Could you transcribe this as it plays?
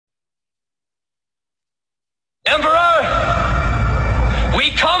Emperor,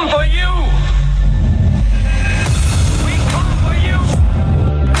 we come for you! We come for you!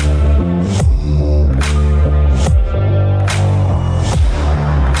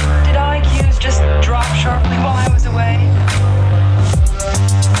 Did IQs just drop sharply while I was away?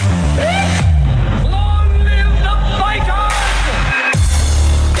 Long live the fighters!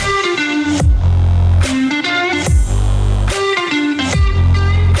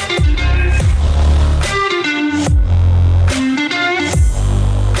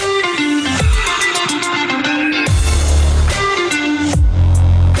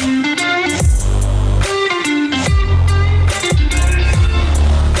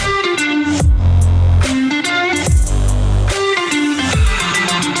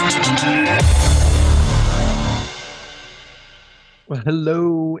 Well,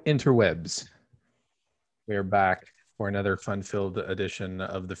 hello, interwebs. We are back for another fun-filled edition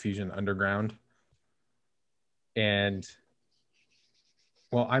of the Fusion Underground. And,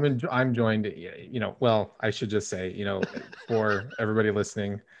 well, I'm joined, well, I should just say, for everybody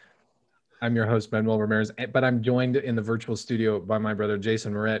listening, I'm your host, Manuel Ramirez, but I'm joined in the virtual studio by my brother,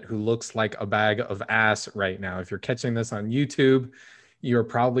 Jason Moret, who looks like a bag of ass right now. If you're catching this on YouTube, you're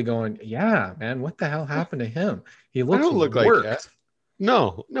probably going, yeah, man, what the hell happened to him? He looks I don't look worked. like that.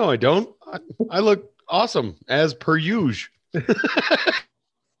 No, I don't. I look awesome as per usual.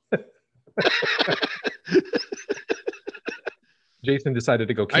 Jason decided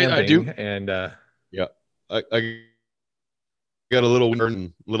to go camping. I do. And yeah, I got a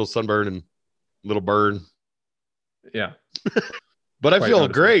little sunburn and a little burn. Yeah. But I Quite feel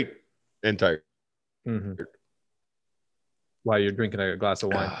noticeable. great and tired. Mm-hmm. While you're drinking a glass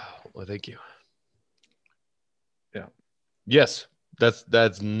of wine. Well, thank you. Yeah. Yes,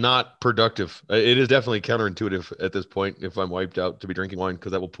 that's not productive. It is definitely counterintuitive at this point if I'm wiped out to be drinking wine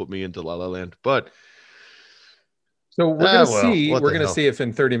because that will put me into La La Land. But so we're gonna see. what We're the gonna hell? see if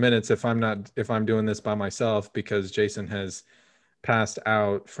in 30 minutes if I'm doing this by myself because Jason has passed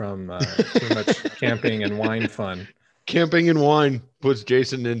out from too much camping and wine fun. Camping and wine puts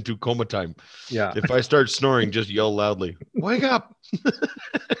Jason into coma time. Yeah. If I start snoring, just yell loudly, "Wake up!"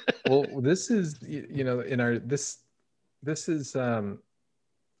 Well, this is in our this is our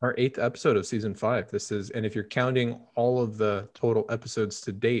 8th episode of season 5. And if you're counting all of the total episodes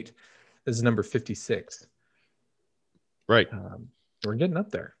to date, this is number 56. Right. We're getting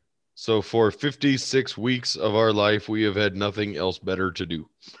up there. So for 56 weeks of our life, we have had nothing else better to do.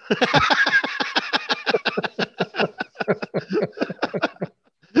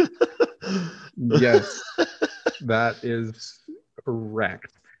 Yes, that is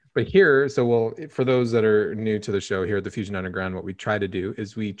correct. But here, for those that are new to the show here at the Fusion Underground, what we try to do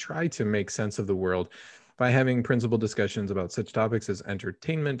is we try to make sense of the world by having principled discussions about such topics as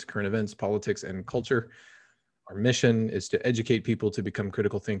entertainment, current events, politics, and culture. Our mission is to educate people to become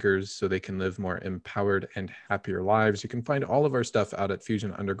critical thinkers so they can live more empowered and happier lives. You can find all of our stuff out at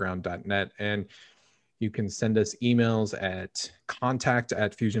fusionunderground.net, and you can send us emails at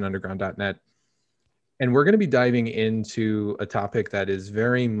contact@fusionunderground.net. And we're going to be diving into a topic that is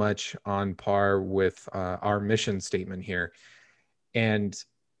very much on par with our mission statement here. And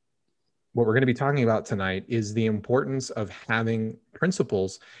what we're going to be talking about tonight is the importance of having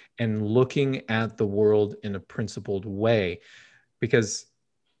principles and looking at the world in a principled way. Because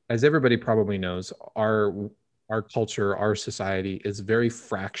as everybody probably knows, our culture, our society is very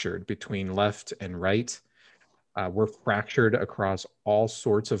fractured between left and right. We're fractured across all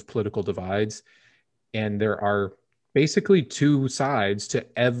sorts of political divides. And there are basically two sides to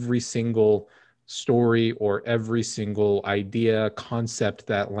every single story or every single idea, concept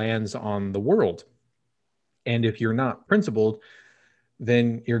that lands on the world. And if you're not principled,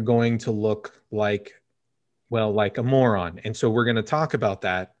 then you're going to look like a moron. And so we're going to talk about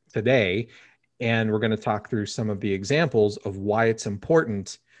that today. And we're going to talk through some of the examples of why it's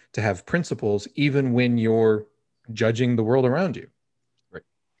important to have principles, even when you're judging the world around you.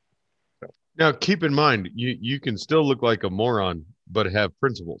 Now, keep in mind, you can still look like a moron, but have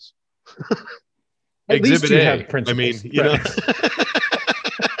principles. At least you A. have principles. I mean,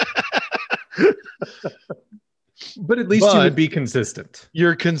 But at least you would be consistent.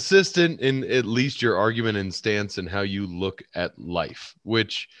 You're consistent in at least your argument and stance and how you look at life,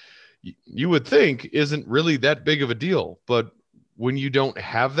 which you would think isn't really that big of a deal. But when you don't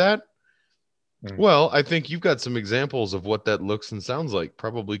have that, well, I think you've got some examples of what that looks and sounds like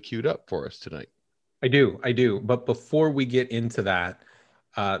probably queued up for us tonight. I do. But before we get into that,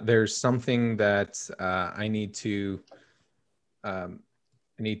 there's something that I need to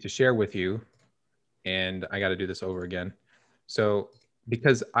share with you, and I got to do this over again. So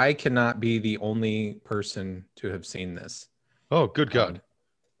because I cannot be the only person to have seen this. Oh, good God.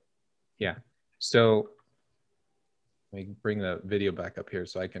 Yeah. So let me bring the video back up here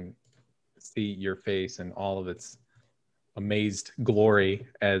so I can see your face and all of its amazed glory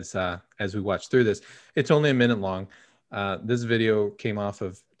as we watch through this. It's only a minute long. This video came off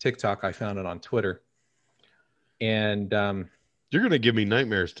of TikTok. I found it on Twitter. And You're going to give me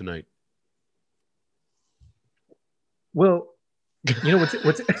nightmares tonight. well, you know what's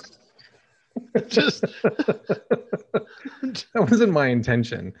Just that wasn't my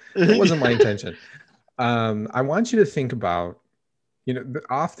intention. It wasn't my intention. I want you to think about, you know,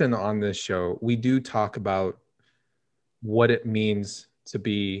 often on this show, we do talk about what it means to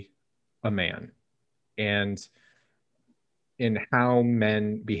be a man and in how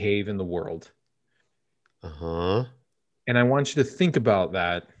men behave in the world. uh-huh. And I want you to think about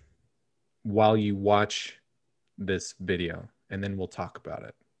that while you watch this video, and then we'll talk about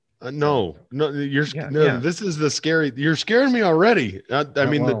it. No, you're Yeah, no. yeah. This is the scary. You're scaring me already. I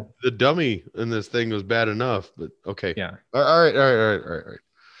mean, well. the dummy in this thing was bad enough, but okay. Yeah. All right.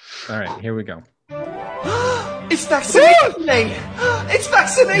 All right, here we go. It's vaccination day! It's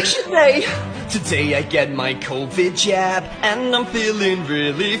vaccination day! Today I get my COVID jab, and I'm feeling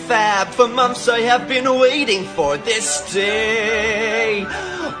really fab. For months I have been waiting for this day.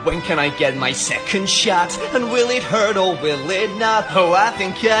 When can I get my second shot? And will it hurt or will it not? Oh, I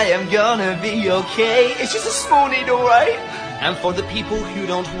think I am gonna be okay. It's just a small needle, right? And for the people who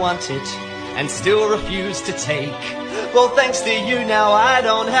don't want it and still refuse to take, well, thanks to you now I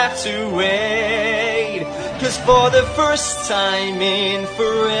don't have to wait. 'Cause for the first time in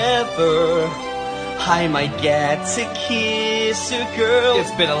forever, I might get to kiss a girl.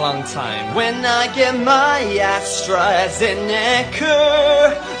 It's been a long time. When I get my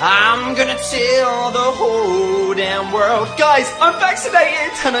AstraZeneca, I'm gonna tell the whole damn world, guys, I'm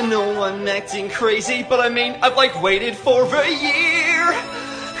vaccinated. And I know I'm acting crazy, but I mean, I've like waited for a year.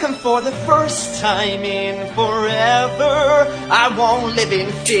 And for the first time in forever, I won't live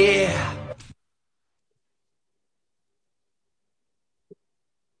in fear.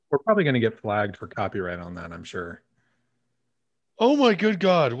 We're probably going to get flagged for copyright on that, I'm sure. Oh my good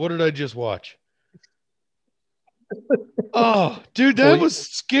God! What did I just watch? Oh, dude, that was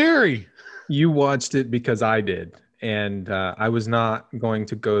scary. You watched it because I did, and I was not going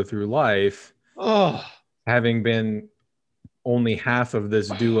to go through life having been only half of this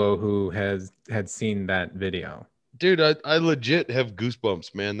duo who had seen that video. Dude, I legit have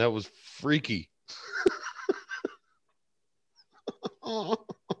goosebumps, man. That was freaky.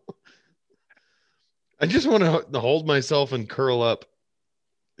 I just want to hold myself and curl up.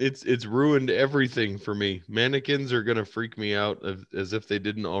 It's ruined everything for me. Mannequins are gonna freak me out as if they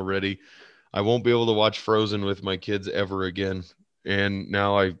didn't already. I won't be able to watch Frozen with my kids ever again. And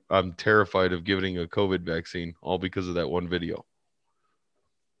now I'm terrified of giving a COVID vaccine, all because of that one video.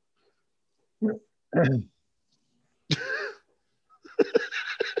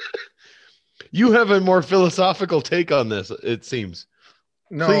 You have a more philosophical take on this, it seems.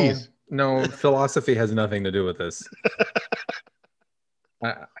 No, Please. No, philosophy has nothing to do with this.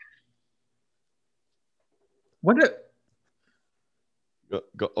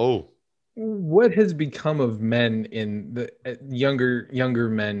 What has become of men in the younger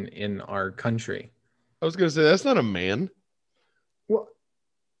men in our country? I was going to say, that's not a man. Well,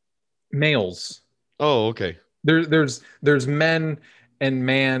 males. Oh, okay. There's men and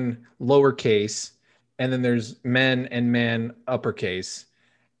man lowercase, and then there's men and man uppercase.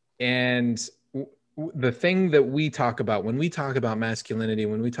 And the thing that we talk about when we talk about masculinity,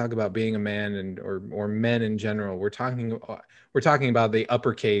 when we talk about being a man and or men in general, we're talking about the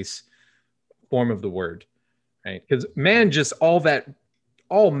uppercase form of the word, right? Because man, just all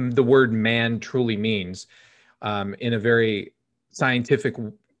the word man truly means, in a very scientific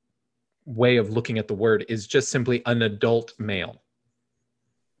way of looking at the word, is just simply an adult male.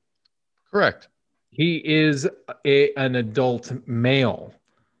 Correct. He is an adult male.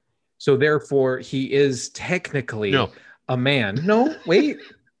 So therefore, he is technically a man. No, wait.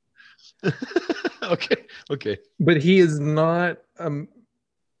 Okay. But he is not,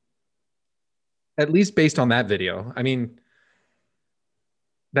 at least based on that video. I mean,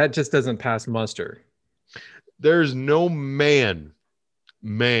 that just doesn't pass muster. There's no man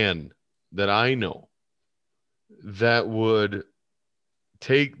that I know that would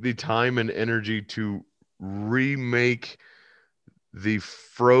take the time and energy to remake the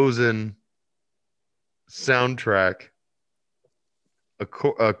Frozen soundtrack,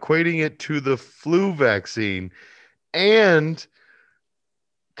 equating it to the flu vaccine, and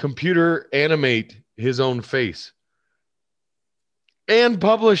computer animate his own face. and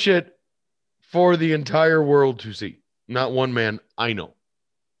publish it for the entire world to see. Not one man I know.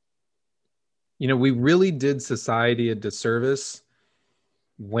 You know, we really did society a disservice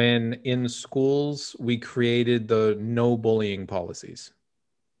when in schools we created the no bullying policies.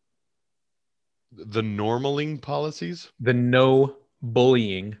 The normaling policies? The no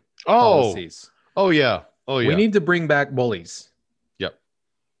bullying policies. Oh, yeah. Oh, yeah. We need to bring back bullies. Yep.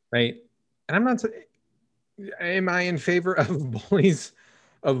 Right. And I'm not, am I in favor of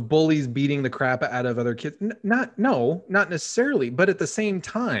bullies beating the crap out of other kids? Not necessarily. But at the same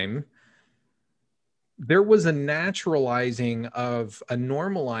time, there was a normalizing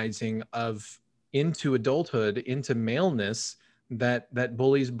of into adulthood, into maleness that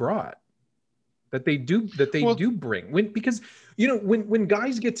bullies brought. That they do bring because you know when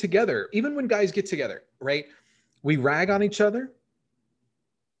guys get together, even when guys get together, right? We rag on each other.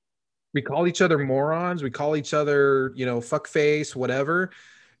 We call each other morons. We call each other, you know, fuckface, whatever,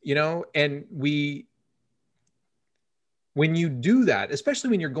 you know, and when you do that, especially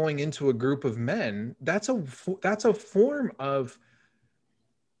when you're going into a group of men, that's a form of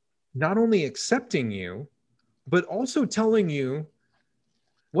not only accepting you, but also telling you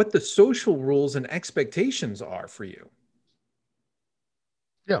what the social rules and expectations are for you.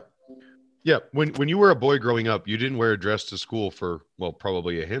 Yeah. Yeah. When you were a boy growing up, you didn't wear a dress to school for, well,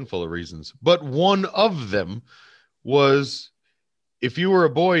 probably a handful of reasons. But one of them was if you were a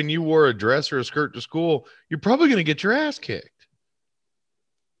boy and you wore a dress or a skirt to school, you're probably going to get your ass kicked.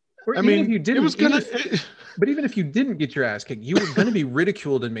 Or I mean, if you didn't, but even if you didn't get your ass kicked, you were going to be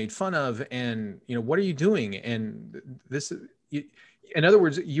ridiculed and made fun of. And, you know, what are you doing? And this, in other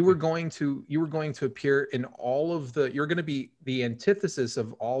words, you were going to appear in all of you're going to be the antithesis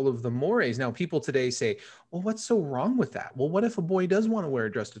of all of the mores. Now, people today say, well, what's so wrong with that? Well, what if a boy does want to wear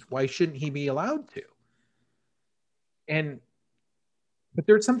a dress? Why shouldn't he be allowed to? But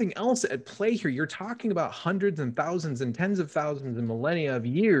there's something else at play here. You're talking about hundreds and thousands and tens of thousands and millennia of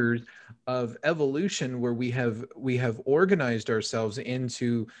years of evolution where we have organized ourselves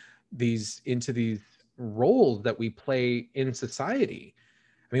into these roles that we play in society.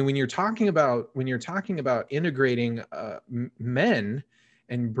 I mean, when you're talking about integrating men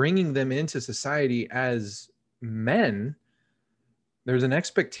and bringing them into society as men, there's an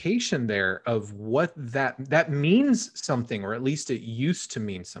expectation there of what that means something, or at least it used to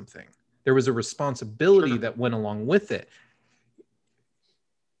mean something. There was a responsibility that went along with it.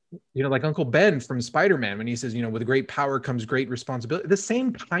 You know, like Uncle Ben from Spider-Man, when he says, you know, with great power comes great responsibility. The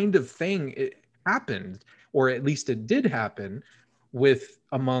same kind of thing happened, or at least it did happen with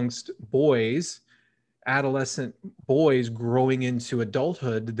amongst boys, adolescent boys growing into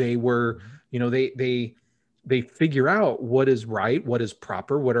adulthood. They were, you know, they figure out what is right, what is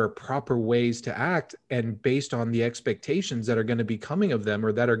proper, what are proper ways to act, and based on the expectations that are going to be coming of them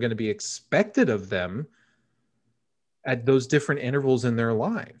or that are going to be expected of them at those different intervals in their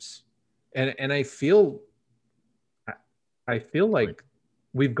lives. And I feel like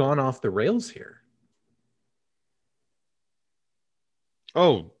we've gone off the rails here.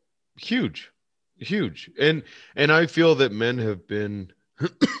 Oh, huge. And I feel that men have been,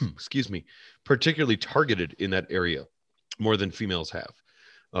 excuse me, particularly targeted in that area more than females have.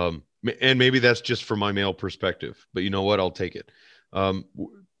 And maybe that's just from my male perspective, but you know what? I'll take it.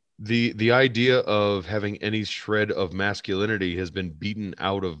 The idea of having any shred of masculinity has been beaten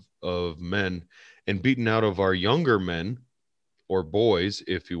out of men and beaten out of our younger men or boys,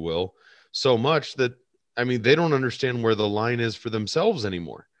 if you will, so much that, I mean, they don't understand where the line is for themselves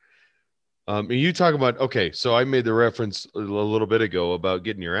anymore. And you talk about, okay, so I made the reference a little bit ago about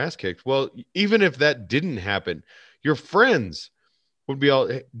getting your ass kicked. Well, even if that didn't happen, your friends would be all,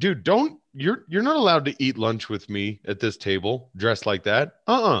 hey, dude, you're not allowed to eat lunch with me at this table dressed like that.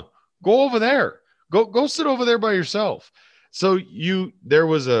 Go over there. Go sit over there by yourself. So there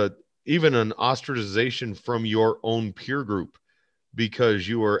was even an ostracization from your own peer group because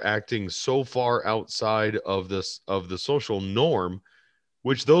you were acting so far outside of the social norm,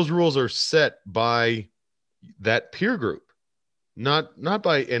 which those rules are set by that peer group, not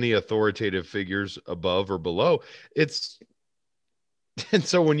by any authoritative figures above or below. And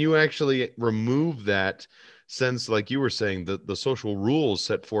so when you actually remove that sense, like you were saying, the social rules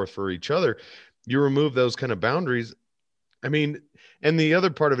set forth for each other, you remove those kind of boundaries. I mean, and the other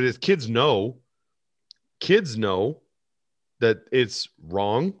part of it is kids know that it's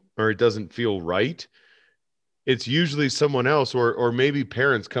wrong or it doesn't feel right. It's usually someone else or maybe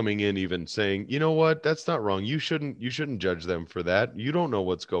parents coming in even saying, you know what, that's not wrong. You shouldn't judge them for that. You don't know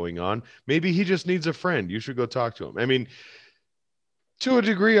what's going on. Maybe he just needs a friend. You should go talk to him. I mean, to a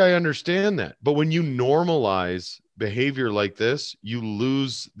degree, I understand that. But when you normalize behavior like this, you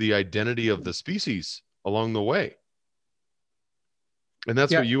lose the identity of the species along the way. And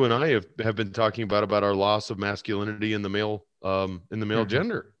that's what you and I have been talking about our loss of masculinity in the male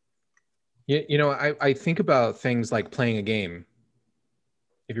gender. You know, I think about things like playing a game.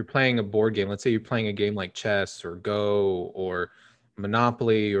 If you're playing a board game, let's say you're playing a game like chess or Go or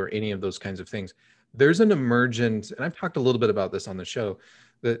Monopoly or any of those kinds of things, there's an emergent, and I've talked a little bit about this on the show,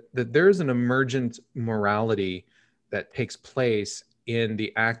 that there's an emergent morality that takes place in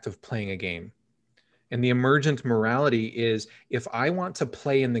the act of playing a game. And the emergent morality is, if I want to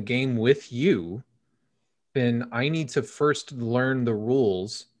play in the game with you, then I need to first learn the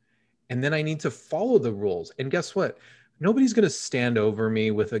rules, and then I need to follow the rules. And guess what? Nobody's going to stand over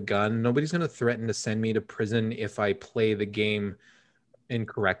me with a gun. Nobody's going to threaten to send me to prison if I play the game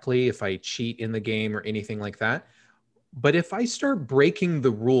incorrectly, if I cheat in the game or anything like that. But if I start breaking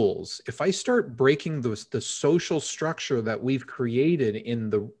the rules, if I start breaking the social structure that we've created in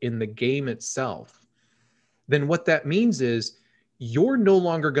the game itself, then what that means is you're no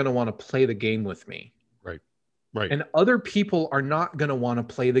longer going to want to play the game with me. Right. And other people are not going to want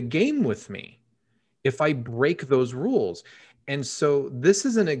to play the game with me if I break those rules. And so this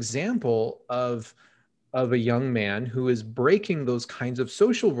is an example of a young man who is breaking those kinds of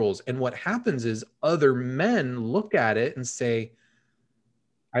social rules. And what happens is other men look at it and say,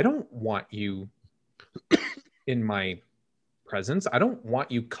 I don't want you in my presence. I don't want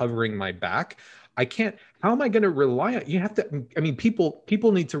you covering my back. I can't, how am I going to rely on you? Have to, I mean,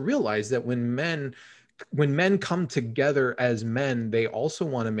 people need to realize that when men come together as men, they also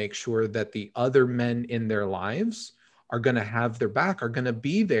want to make sure that the other men in their lives are going to have their back, are going to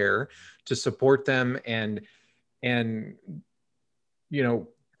be there to support them and you know,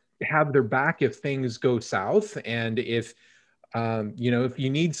 have their back if things go south. And if you know, if you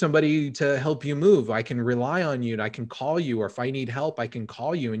need somebody to help you move, I can rely on you and I can call you, or if I need help, I can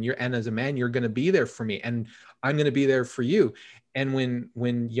call you, and as a man, you're going to be there for me and I'm going to be there for you. And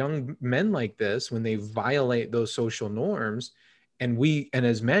when young men like this, when they violate those social norms, and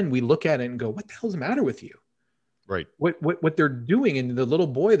as men, we look at it and go, what the hell's the matter with you? Right. What they're doing, and the little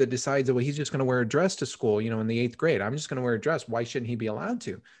boy that decides that, well, he's just going to wear a dress to school, you know, in the 8th grade, I'm just going to wear a dress. Why shouldn't he be allowed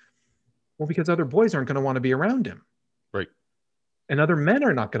to? Well, because other boys aren't going to want to be around him. Right. And other men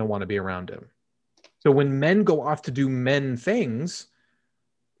are not going to want to be around him. So when men go off to do men things,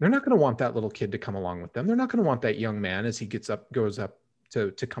 they're not going to want that little kid to come along with them. They're not going to want that young man as he goes up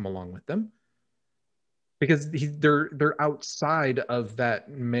to come along with them, because they're outside of that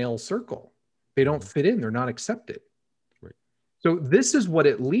male circle. They don't fit in. They're not accepted. Right. So this is what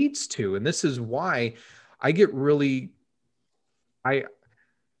it leads to. And this is why I get really, I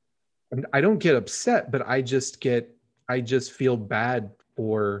don't get upset, but I just feel bad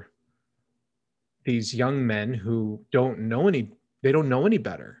for these young men who don't know any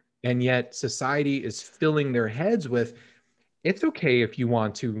better. And yet society is filling their heads with, it's okay if you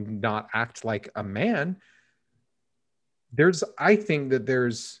want to not act like a man. I think that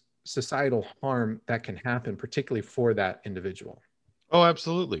there's societal harm that can happen, particularly for that individual. Oh,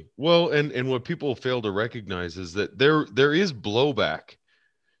 absolutely. Well, and what people fail to recognize is that there is blowback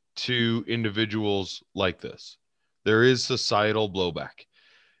to individuals like this. There is societal blowback.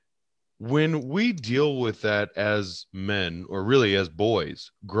 When we deal with that as men, or really as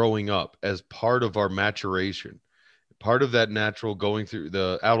boys growing up, as part of our maturation, part of that natural going through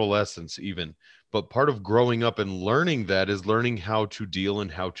the adolescence even, but part of growing up and learning that is learning how to deal and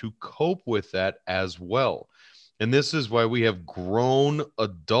how to cope with that as well. And this is why we have grown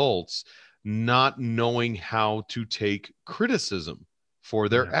adults not knowing how to take criticism for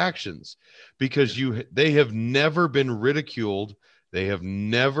their actions, because they have never been ridiculed. They have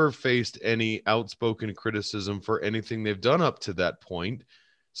never faced any outspoken criticism for anything they've done up to that point.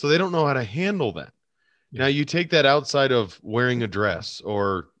 So they don't know how to handle that. Now you take that outside of wearing a dress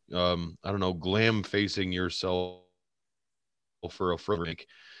or, I don't know, glam facing yourself for a drink,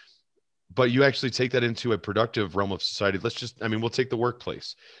 but you actually take that into a productive realm of society. We'll take the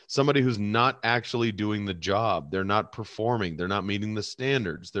workplace. Somebody who's not actually doing the job. They're not performing. They're not meeting the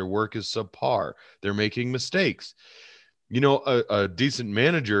standards. Their work is subpar. They're making mistakes. You know, a decent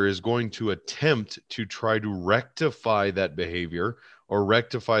manager is going to attempt to try to rectify that behavior or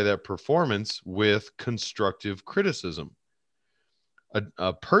rectify that performance with constructive criticism.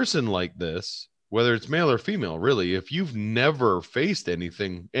 A person like this, whether it's male or female, really, if you've never faced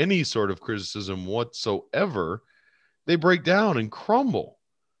any sort of criticism whatsoever, they break down and crumble.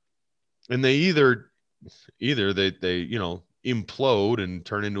 And they either they you know, implode and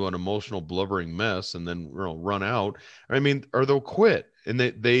turn into an emotional blubbering mess and then run out. Or they'll quit. and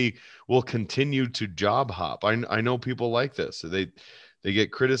they will continue to job hop. I know people like this. They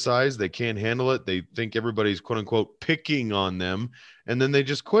get criticized, they can't handle it, they think everybody's quote unquote picking on them, and then they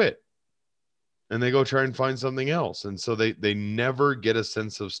just quit and they go try and find something else. And so they never get a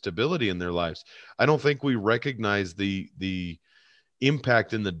sense of stability in their lives. I don't think we recognize the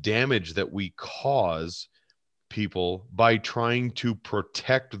impact and the damage that we cause people by trying to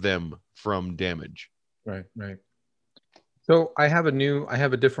protect them from damage. Right. So I have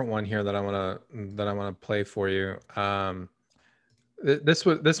a different one here that I want to play for you. This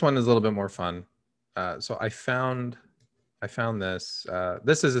one is a little bit more fun. So I found this.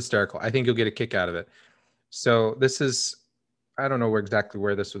 This is hysterical. I think you'll get a kick out of it. So this is, I don't know exactly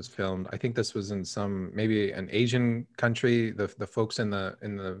where this was filmed. I think this was in maybe an Asian country. The folks in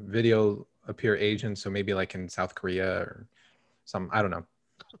the video appear Asian, so maybe like in South Korea or some, I don't know.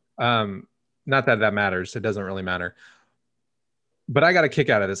 Not that matters. It doesn't really matter. But I got a kick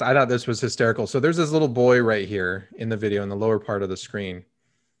out of this. I thought this was hysterical. So there's this little boy right here in the video in the lower part of the screen.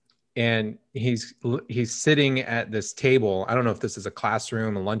 And he's sitting at this table. I don't know if this is a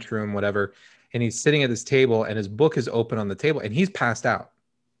classroom, a lunchroom, whatever. And he's sitting at this table and his book is open on the table and he's passed out.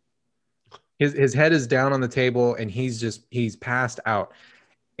 His head is down on the table and he's passed out.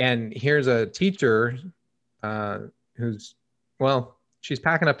 And here's a teacher she's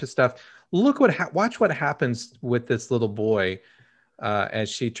packing up his stuff. Watch what happens with this little boy as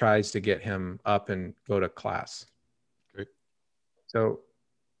she tries to get him up and go to class. Great. So,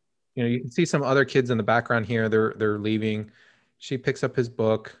 you can see some other kids in the background here. They're leaving. She picks up his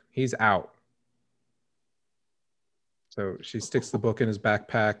book. He's out. So she sticks the book in his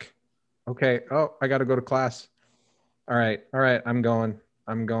backpack. Okay. Oh, I got to go to class. All right. I'm going.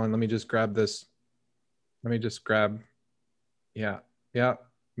 Let me just grab this. Yeah.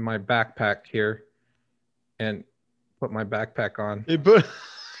 My backpack here and put my backpack on.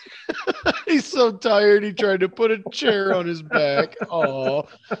 He's so tired. He tried to put a chair on his back. Oh,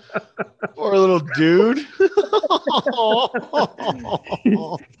 poor little dude.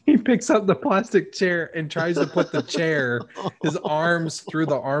 He picks up the plastic chair and tries to put his arms through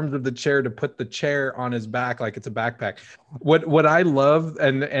the arms of the chair to put the chair on his back like it's a backpack. What I love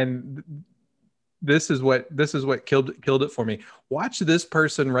and this is what killed it for me. Watch this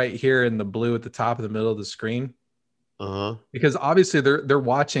person right here in the blue at the top of the middle of the screen. Because obviously they're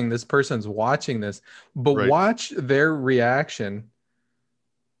watching, this person's watching this, but right. Watch their reaction.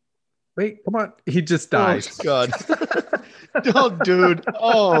 Wait, come on. He just dies. Oh, God. Oh, dude.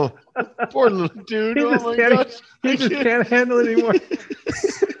 Oh, poor little dude. Oh, my gosh. He just can't handle it anymore.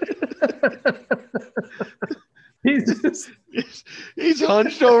 He's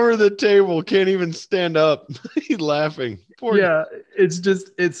hunched over the table, can't even stand up. He's laughing.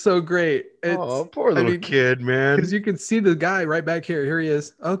 It's so great. Poor little kid, man. Because you can see the guy right back here. Here he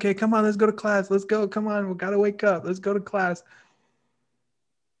is. Okay, come on, let's go to class. Let's go. Come on, we gotta wake up. Let's go to class.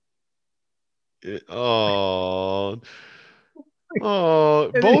 Both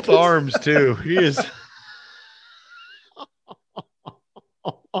arms too. He is.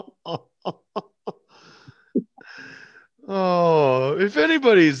 Oh, if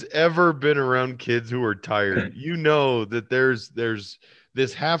anybody's ever been around kids who are tired, you know that there's this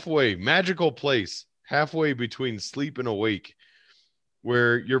magical place halfway between sleep and awake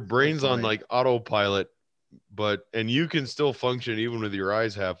where your brain's on like autopilot, and you can still function even with your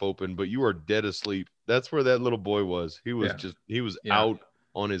eyes half open, but you are dead asleep. That's where that little boy was. He was out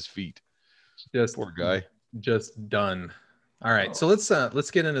on his feet. Just poor guy. Just done. All right. So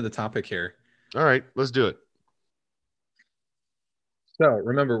let's get into the topic here. All right, let's do it. So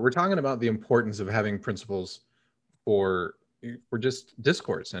remember, we're talking about the importance of having principles for just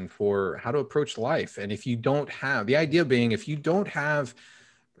discourse and for how to approach life. And if you don't have, the idea being, if you don't have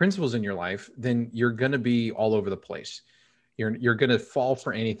principles in your life, then you're going to be all over the place. You're going to fall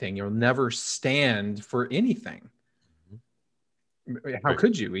for anything. You'll never stand for anything. How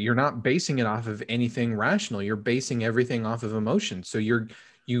could you? You're not basing it off of anything rational. You're basing everything off of emotion. So you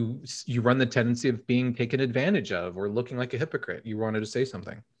run the tendency of being taken advantage of or looking like a hypocrite. You wanted to say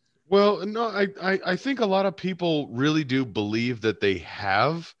something. Well, no, I think a lot of people really do believe that they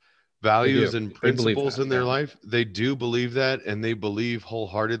have values and principles in their life. They do believe that, and they believe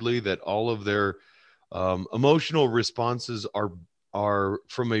wholeheartedly that all of their emotional responses are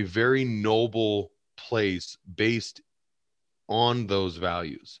from a very noble place based on those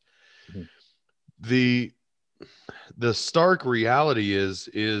values. Mm-hmm. The stark reality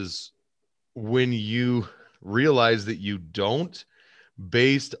is when you realize that you don't,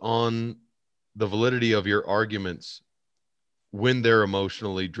 based on the validity of your arguments when they're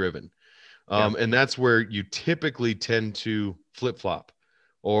emotionally driven. And that's where you typically tend to flip-flop,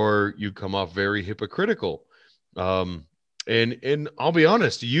 or you come off very hypocritical. And I'll be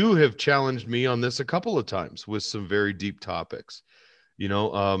honest, you have challenged me on this a couple of times with some very deep topics.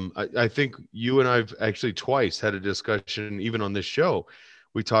 I think you and I've actually twice had a discussion, even on this show.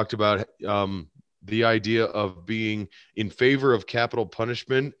 We talked about the idea of being in favor of capital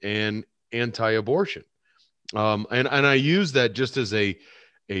punishment and anti-abortion. And I use that just as a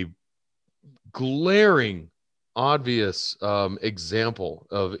glaring, obvious example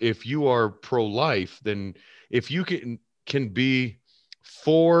of, if you are pro-life, then if you can be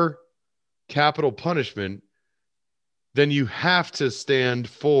for capital punishment, then you have to stand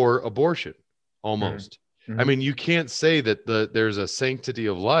for abortion almost. Mm-hmm. I mean, you can't say that there's a sanctity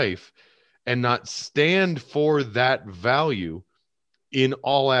of life and not stand for that value in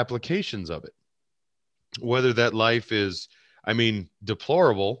all applications of it. Whether that life is,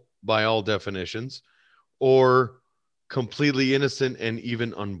 deplorable by all definitions, or completely innocent and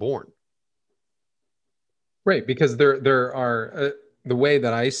even unborn. Right, because there are the way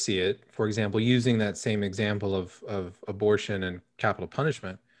that I see it, for example, using that same example of abortion and capital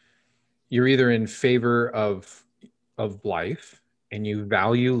punishment, you're either in favor of life and you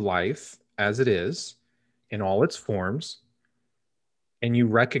value life as it is in all its forms, and you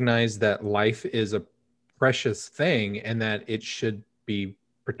recognize that life is a precious thing and that it should be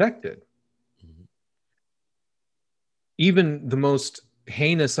protected. Mm-hmm. Even the most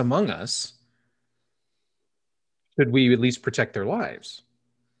heinous among us, should we at least protect their lives,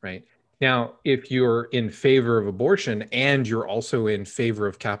 right? Now, if you're in favor of abortion and you're also in favor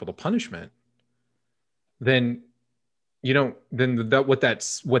of capital punishment, then that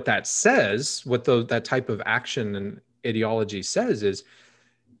says, that type of action and ideology says, is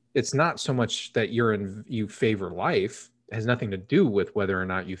it's not so much that you favor life. It has nothing to do with whether or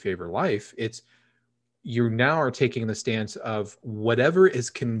not you favor life. It's, you now are taking the stance of whatever is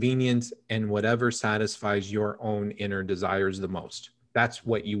convenient and whatever satisfies your own inner desires the most. That's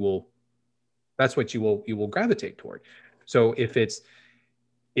what you will gravitate toward. So if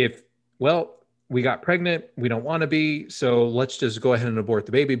we got pregnant, we don't want to be, so let's just go ahead and abort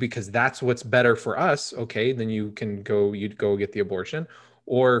the baby because that's what's better for us. Okay, then you'd go get the abortion.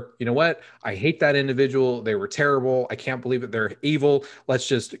 Or, you know what? I hate that individual. They were terrible. I can't believe it. They're evil. Let's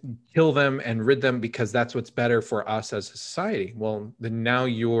just kill them and rid them because that's what's better for us as a society. Well, then now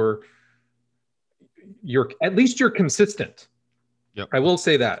you're at least you're consistent. Yep. I will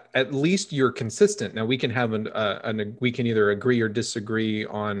say that at least you're consistent. Now we can have we can either agree or disagree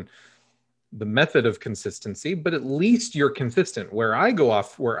on the method of consistency, but at least you're consistent. Where I go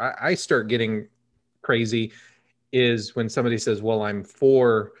off, where I start getting crazy, is when somebody says, well, I'm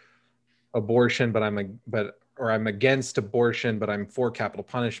for abortion, but I'm against abortion, but I'm for capital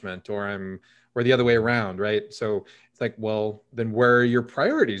punishment, or the other way around, right? So it's like, well, then where are your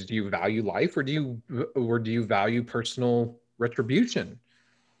priorities? Do you value life, or do you value personal retribution,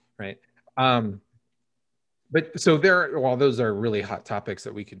 right? But so those are really hot topics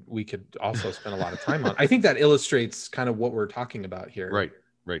that we could also spend a lot of time on. I think that illustrates kind of what we're talking about here.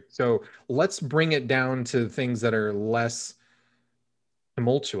 Right. So let's bring it down to things that are less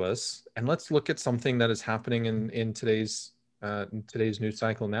tumultuous, and let's look at something that is happening in today's news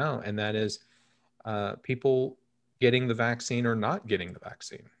cycle now, and that is people getting the vaccine or not getting the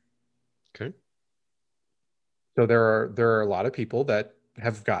vaccine. Okay. So there are a lot of people that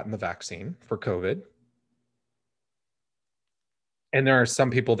have gotten the vaccine for COVID, and there are some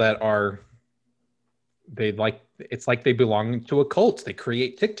people that it's like they belong to a cult. They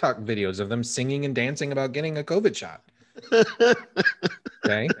create TikTok videos of them singing and dancing about getting a COVID shot.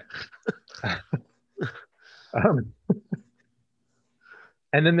 Okay.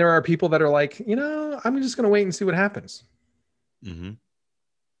 And then there are people that are like, I'm just going to wait and see what happens. Mm-hmm.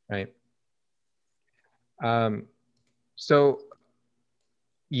 Right. So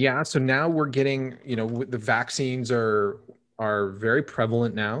now we're getting, the vaccines are very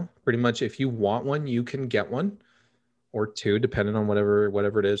prevalent now. Pretty much if you want one, you can get one or two, depending on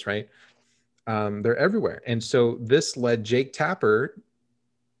whatever it is, right? They're everywhere. And so this led Jake Tapper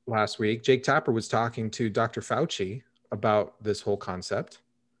last week. Jake Tapper was talking to Dr. Fauci about this whole concept.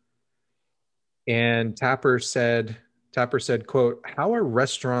 And Tapper said, quote, how are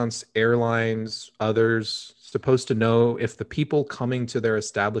restaurants, airlines, others supposed to know if the people coming to their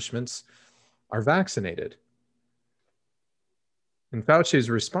establishments are vaccinated? And Fauci's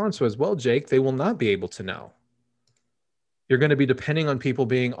response was, well, Jake, they will not be able to know. You're going to be depending on people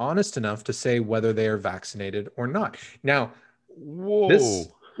being honest enough to say whether they are vaccinated or not. Now, whoa,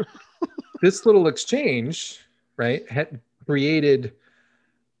 this little exchange, right, had created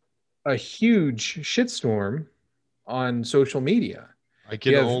a huge shitstorm on social media. I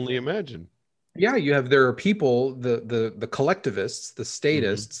can You have, only imagine. yeah, there are people, the collectivists, the Mhm.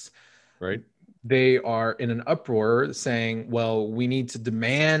 statists, Right. they are in an uproar saying, well, we need to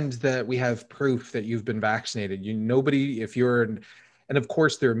demand that we have proof that you've been vaccinated. Nobody, if you're, and of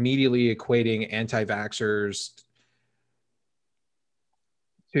course they're immediately equating anti-vaxxers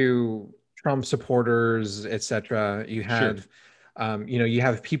to Trump supporters, etc. Sure. You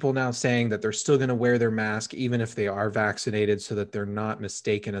have people now saying that they're still going to wear their mask even if they are vaccinated, so that they're not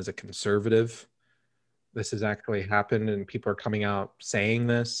mistaken as a conservative. This has actually happened, and people are coming out saying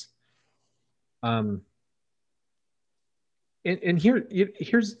this. Um, and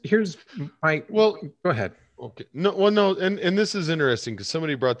here's my. Well, Go ahead. okay. No, well, no, and this is interesting because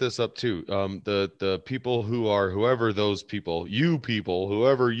somebody brought this up too. The people who are whoever those people, you people,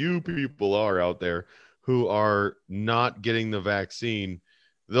 whoever you people are out there who are not getting the vaccine,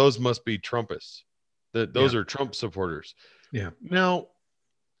 those must be Trumpists. That those Yeah. are Trump supporters. Yeah. Now,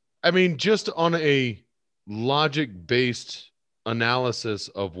 I mean, just on a logic-based analysis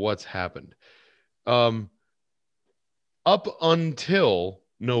of what's happened, um, up until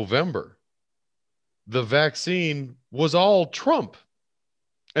November, the vaccine was all Trump.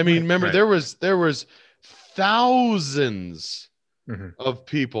 I mean, Right. remember Right. there was thousands Mhm. of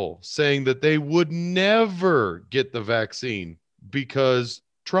people saying that they would never get the vaccine because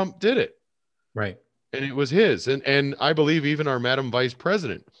Trump did it Right. and it was his. And I believe even our Madam Vice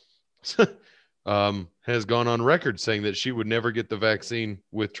President has gone on record saying that she would never get the vaccine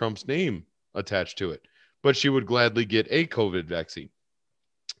with Trump's name attached to it, but she would gladly get a COVID vaccine.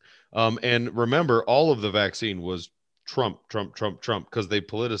 And remember, all of the vaccine was Trump, Trump, Trump, Trump, because they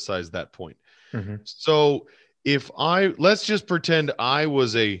politicized that point. Mhm. So let's just pretend I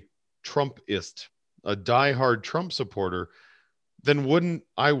was a Trumpist, a diehard Trump supporter, then wouldn't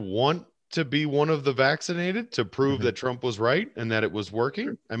I want to be one of the vaccinated to prove Mhm. that Trump was right and that it was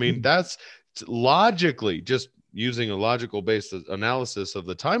working? I mean, that's logically, just using a logical based analysis of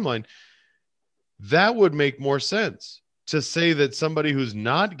the timeline, that would make more sense to say that somebody who's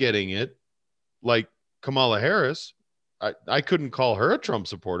not getting it, like Kamala Harris, I couldn't call her a Trump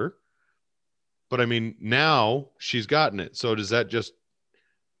supporter, but I mean, now she's gotten it. So does that just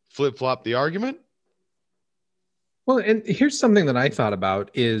flip flop the argument? Well, and here's something that I thought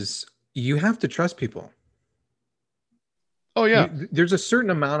about is you have to trust people. Oh, yeah. There's a certain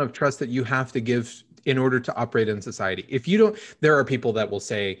amount of trust that you have to give in order to operate in society. If you don't, there are people that will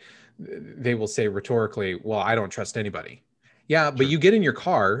say, they will say rhetorically, well, I don't trust anybody. Yeah, but Sure. you get in your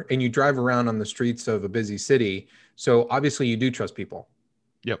car and you drive around on the streets of a busy city. So obviously you do trust people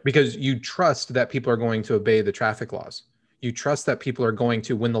Yep. because you trust that people are going to obey the traffic laws. You trust that people are going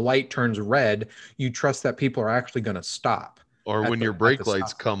to, when the light turns red, you trust that people are actually going to stop Or at when your at the brake lights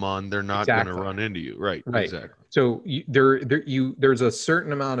stop sign. come on, they're not going to Exactly. run into you. Right. Right. Exactly. So there's a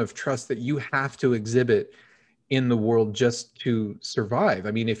certain amount of trust that you have to exhibit in the world just to survive.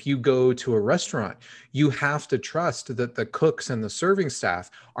 I mean, if you go to a restaurant, you have to trust that the cooks and the serving staff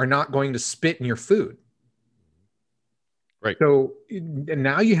are not going to spit in your food. Right. So and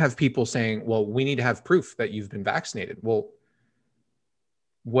now you have people saying, well, we need to have proof that you've been vaccinated. Well,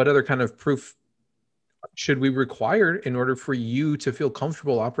 what other kind of proof should we require in order for you to feel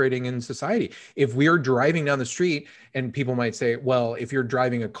comfortable operating in society? If we're driving down the street and people might say, well, if you're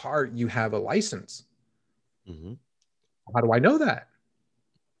driving a car, you have a license. Mm-hmm. How do I know that?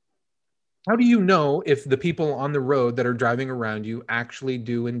 How do you know if the people on the road that are driving around you actually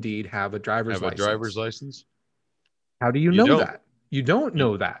do indeed have a driver's Have a license? driver's license? How do you You know don't. that? You don't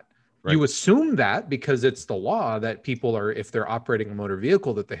know that. Right. You assume that because it's the law that people are, if they're operating a motor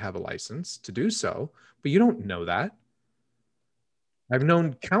vehicle, that they have a license to do so, but you don't know that. I've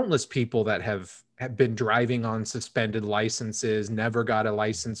known countless people that have been driving on suspended licenses, never got a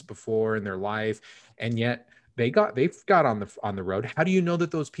license before in their life, and yet they've got on the road. How do you know that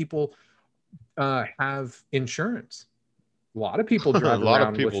those people have insurance? A lot of people A drive lot of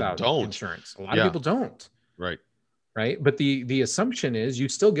around people without don't. insurance. A lot of Yeah. people don't. Right. Right. But the assumption is you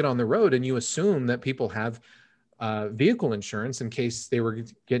still get on the road and you assume that people have vehicle insurance in case they were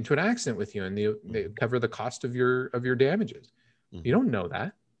to get into an accident with you, and they cover the cost of your damages. Mhm. You don't know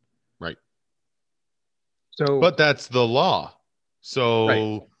that. Right. So, But that's the law. So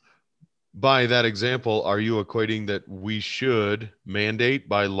right. by that example, are you equating that we should mandate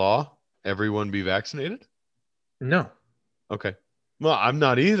by law everyone be vaccinated? No. Okay. Well, I'm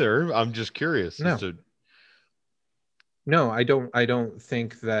not either. I'm just curious No. as to. No, I don't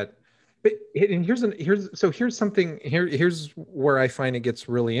think that. But and here's something here. Here's where I find it gets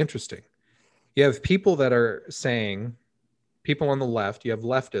really interesting. You have people that are saying people on the left, you have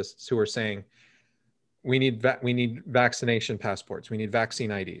leftists who are saying we need vaccination passports, we need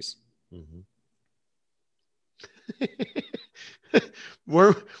vaccine IDs.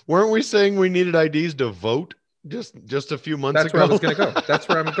 Weren't we saying we needed IDs to vote just a few months That's ago? where I was going to go. That's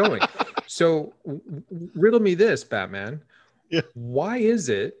where I'm going. So riddle me this, Batman. Yeah. Why is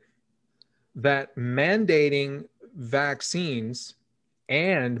it that mandating vaccines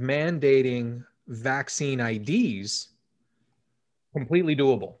and mandating vaccine IDs completely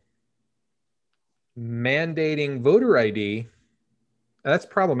doable? Mandating voter ID, that's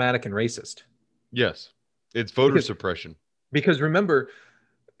problematic and racist. Yes, it's voter suppression. Because remember,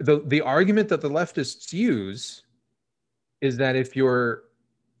 the argument that the leftists use is that if you're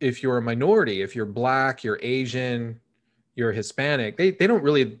a minority, if you're Black, you're Asian, you're Hispanic, they don't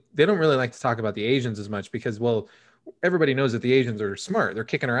really like to talk about the Asians as much because, well, everybody knows that the Asians are smart. They're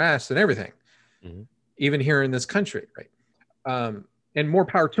kicking our ass and everything, even here in this country, right? And more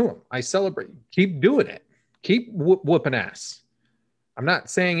power to them. I celebrate. Keep doing it. Keep whooping ass. I'm not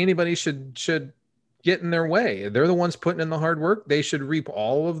saying anybody should get in their way. They're the ones putting in the hard work. They should reap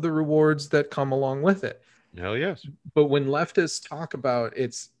all of the rewards that come along with it. Hell yes. But when leftists talk about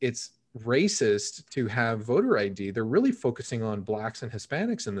it's racist to have voter ID, they're really focusing on Blacks and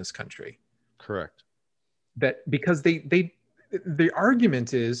Hispanics in this country. Correct. That because the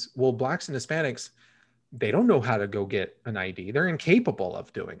argument is, well, Blacks and Hispanics, they don't know how to go get an ID. They're incapable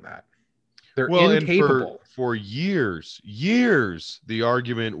of doing that. They're incapable. And for years, the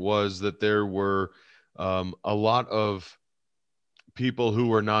argument was that there were a lot of people who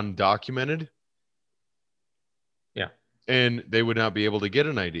were non-documented. Yeah. And they would not be able to get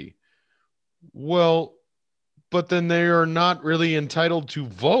an ID. Well, but then they are not really entitled to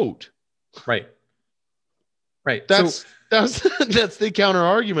vote. Right. That's the counter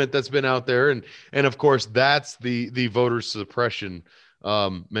argument that's been out there. And of course, that's the voter suppression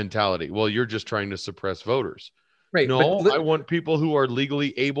mentality. Well, you're just trying to suppress voters. Right. No, I want people who are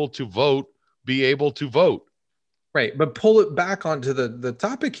legally able to vote be able to vote. Right. But pull it back onto the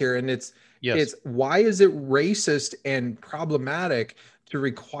topic here. And it's why is it racist and problematic to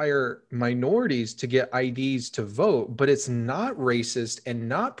require minorities to get IDs to vote, but it's not racist and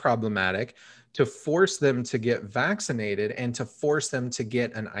not problematic to force them to get vaccinated and to force them to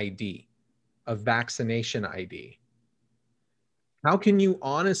get an ID, a vaccination ID? How can you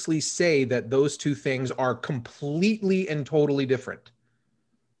honestly say that those two things are completely and totally different?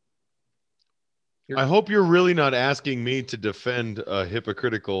 I hope you're really not asking me to defend a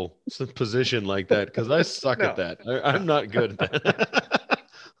hypocritical position like that, because I suck at that. I'm not good at that.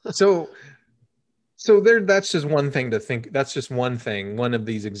 So that's just one thing to think. That's just one thing, one of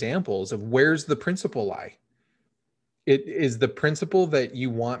these examples of where's the principle lie. It is the principle that you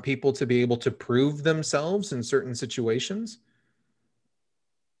want people to be able to prove themselves in certain situations.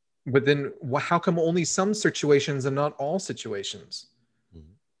 But then how come only some situations and not all situations?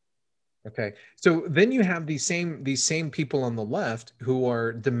 Okay. So then you have these same people on the left who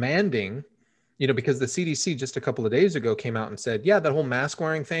are demanding, because the CDC just a couple of days ago came out and said, yeah, that whole mask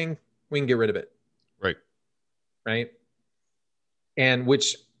wearing thing, we can get rid of it. Right. And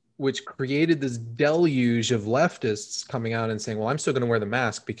which created this deluge of leftists coming out and saying, well, I'm still going to wear the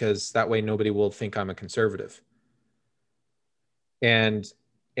mask because that way nobody will think I'm a conservative. And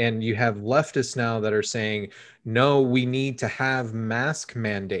you have leftists now that are saying, no, we need to have mask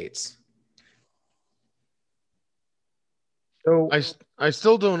mandates. So I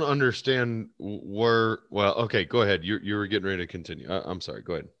still don't understand well, okay, go ahead. You were getting ready to continue. I'm sorry.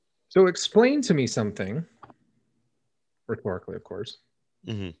 Go ahead. So explain to me something, rhetorically, of course,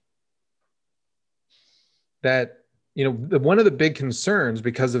 that, one of the big concerns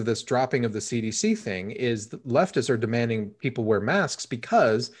because of this dropping of the CDC thing is that leftists are demanding people wear masks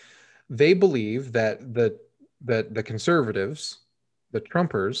because they believe that the conservatives, the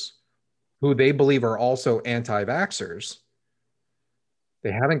Trumpers, who they believe are also anti-vaxxers,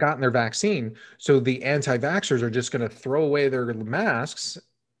 they haven't gotten their vaccine. So the anti-vaxxers are just going to throw away their masks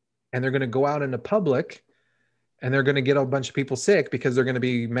and they're going to go out into public and they're going to get a bunch of people sick because they're going to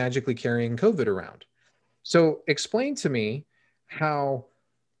be magically carrying COVID around. So explain to me how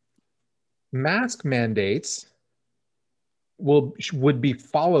mask mandates would be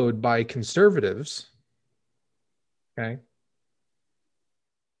followed by conservatives, okay?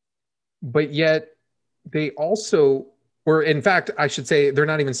 But yet they also, or in fact, I should say, they're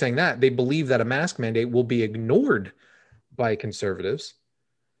not even saying that. They believe that a mask mandate will be ignored by conservatives.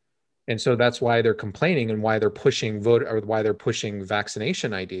 And so that's why they're complaining and why they're pushing why they're pushing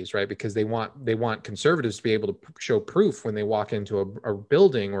vaccination IDs, right? Because they want conservatives to be able to show proof when they walk into a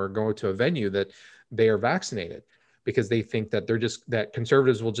building or go to a venue that they are vaccinated. because they think that that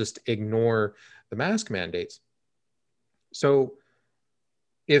conservatives will just ignore the mask mandates. So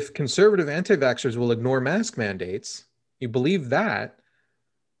if conservative anti-vaxxers will ignore mask mandates, you believe that,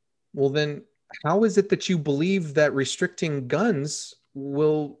 well then how is it that you believe that restricting guns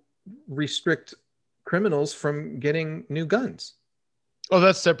will restrict criminals from getting new guns? Oh,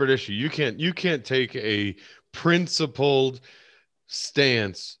 that's a separate issue. You can't take a principled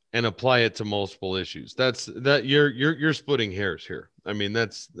stance and apply it to multiple issues. You're splitting hairs here. I mean,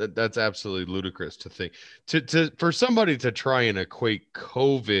 that's absolutely ludicrous to think for somebody to try and equate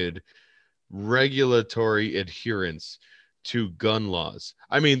COVID regulatory adherence to gun laws.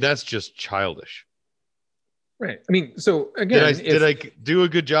 I mean, that's just childish. Right. I mean, so again, did I do a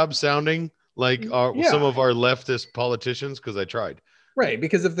good job sounding like some of our leftist politicians? Because I tried. Right,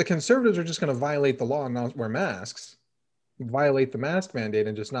 because if the conservatives are just going to violate the law and not wear masks, violate the mask mandate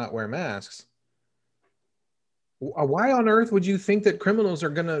and just not wear masks, why on earth would you think that criminals are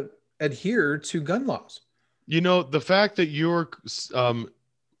going to adhere to gun laws? You know, the fact that you're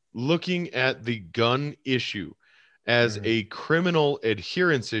looking at the gun issue as a criminal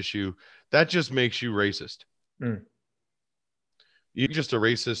adherence issue, that just makes you racist. You're just a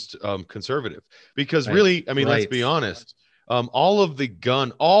racist conservative, because really, I mean, let's be honest. All of the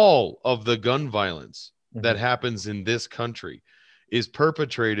gun violence that happens in this country is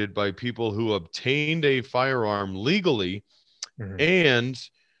perpetrated by people who obtained a firearm legally and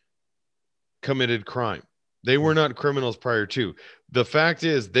committed crime. They were not criminals prior to. The fact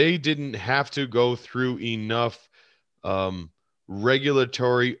is, they didn't have to go through enough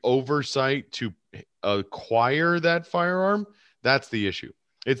regulatory oversight to acquire that firearm. That's the issue.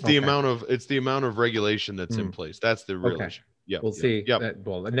 It's the amount of regulation that's in place. That's the real issue. Yeah. We'll see.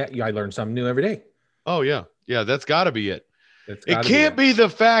 I learn something new every day. Oh yeah. Yeah. That's gotta be it. It can't be the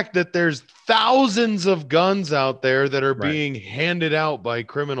fact that there's thousands of guns out there that are being handed out by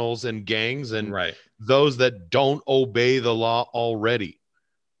criminals and gangs and those that don't obey the law already.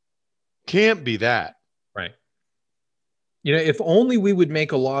 Can't be that. Right. You know, if only we would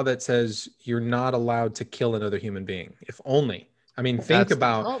make a law that says you're not allowed to kill another human being. If only. I mean, think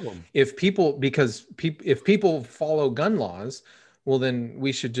about if people follow gun laws, well, then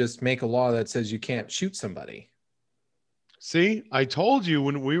we should just make a law that says you can't shoot somebody. See, I told you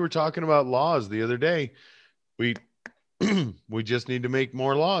when we were talking about laws the other day, we just need to make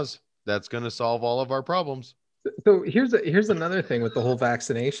more laws. That's going to solve all of our problems. So here's another thing with the whole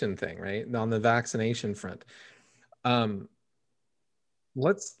vaccination thing, right? On the vaccination front,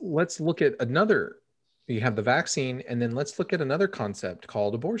 let's look at another. You have the vaccine, and then let's look at another concept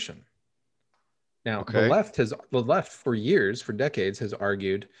called abortion. Now, the left for years, for decades, has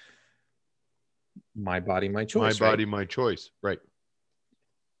argued my body, my choice. My body, my choice. Right.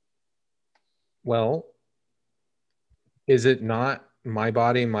 Well, is it not my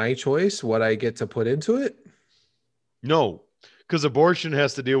body, my choice, what I get to put into it? No, because abortion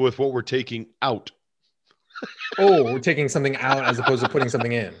has to deal with what we're taking out. Oh, we're taking something out as opposed to putting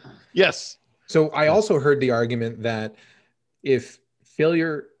something in. Yes. So I also heard the argument that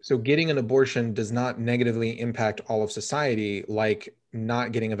getting an abortion does not negatively impact all of society, like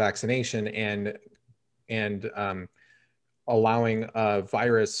not getting a vaccination and allowing a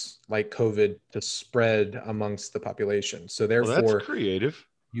virus like COVID to spread amongst the population. So therefore, that's creative.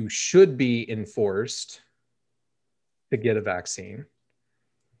 You should be enforced to get a vaccine,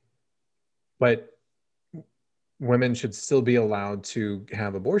 but women should still be allowed to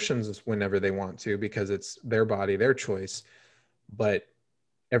have abortions whenever they want to, because it's their body, their choice. But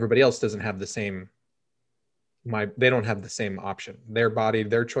everybody else doesn't have the same, they don't have the same option. Their body,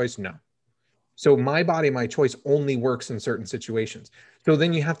 their choice, no. So my body, my choice only works in certain situations. So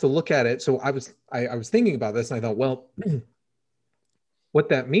then you have to look at it. So I was thinking about this, and I thought, well, what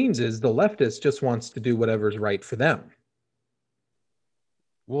that means is the leftist just wants to do whatever's right for them.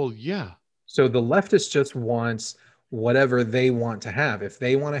 Well, yeah. So the leftist just wants whatever they want to have. If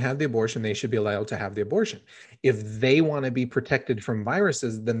they want to have the abortion, they should be allowed to have the abortion. If they want to be protected from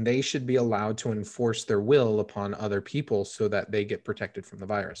viruses, then they should be allowed to enforce their will upon other people so that they get protected from the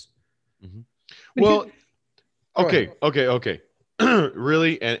virus. Mm-hmm. Well, okay.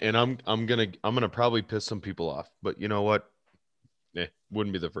 Really, and I'm gonna probably piss some people off, but you know what?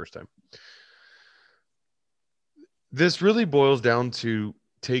 Wouldn't be the first time. This really boils down to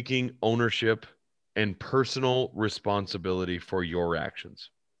taking ownership and personal responsibility for your actions.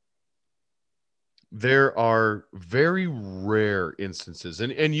 There are very rare instances,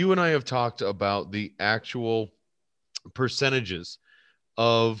 and you and I have talked about the actual percentages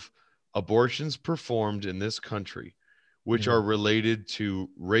of abortions performed in this country, which are related to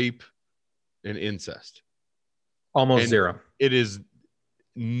rape and incest. Almost And zero. it is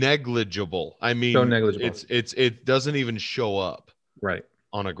negligible. I mean, So negligible. it doesn't even show up Right.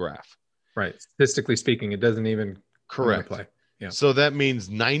 on a graph. Right. Statistically speaking, it doesn't even come into Correct. play. Yeah. So that means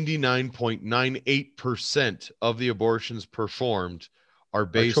 99.98% of the abortions performed are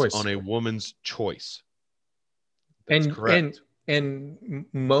based choice. on a woman's choice. That's And correct.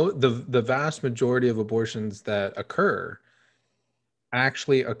 the vast majority of abortions that occur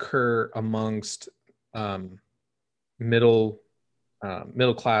actually occur amongst middle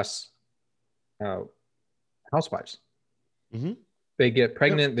class housewives. Mm-hmm. They get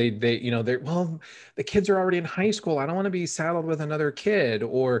pregnant. Yep. The kids are already in high school. I don't want to be saddled with another kid,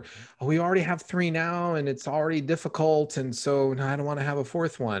 or we already have 3 now and it's already difficult. And so no, I don't want to have a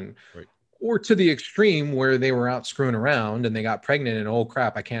 4th one. Right. Or to the extreme where they were out screwing around and they got pregnant and, oh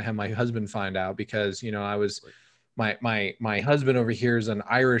crap, I can't have my husband find out because, I was my husband over here is an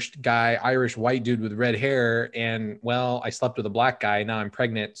Irish white dude with red hair. And well, I slept with a black guy. Now I'm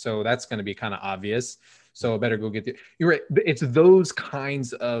pregnant. So that's going to be kind of obvious. So I better go get you're right. It's those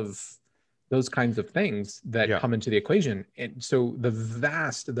kinds of things that come into the equation. And so the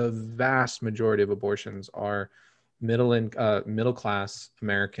vast majority of abortions are middle class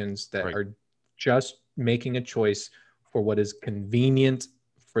Americans that are just making a choice for what is convenient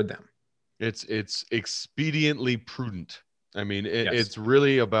for them. It's expediently prudent. I mean, it's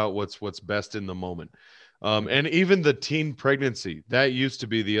really about what's best in the moment. And even the teen pregnancy, that used to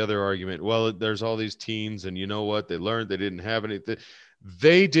be the other argument. Well, there's all these teens and you know what? They learned they didn't have anything.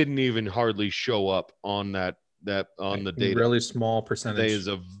 They didn't even hardly show up on the data. Really small percentage. They is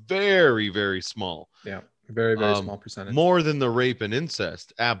a very, very small. Yeah. Very, very small percentage. More than the rape and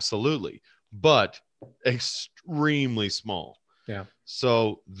incest. Absolutely. But extremely small. Yeah.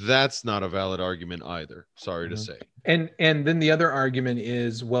 So that's not a valid argument either. Sorry to say. And then the other argument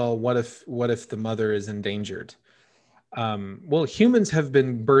is, well, what if the mother is endangered? Well, humans have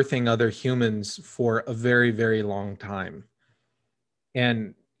been birthing other humans for a very, very long time.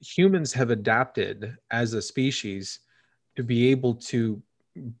 And humans have adapted as a species to be able to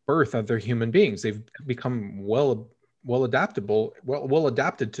birth other human beings. They've become well adapted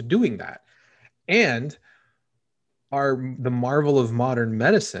to doing that. And the marvel of modern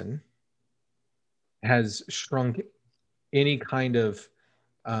medicine has shrunk any kind of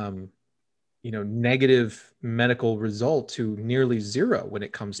negative medical result to nearly zero when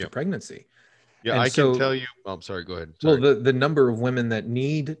it comes to pregnancy. Yeah, and I can tell you. Oh, I'm sorry. Go ahead. Sorry. Well, the number of women that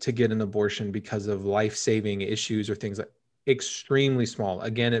need to get an abortion because of life-saving issues or things like extremely small.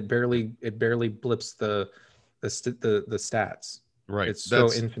 Again, it barely blips the stats. Right. It's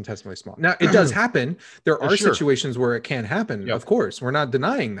so infinitesimally small. Now, it does happen. There are situations where it can happen. Of course, we're not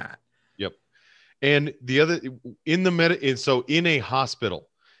denying that. Yep. And the other in a hospital,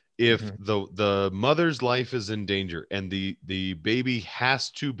 if the mother's life is in danger and the baby has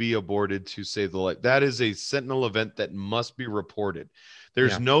to be aborted to save the life, that is a sentinel event that must be reported.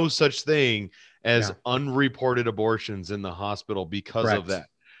 There's no such thing as unreported abortions in the hospital because of that.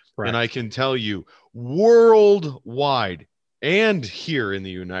 Correct. And I can tell you, worldwide and here in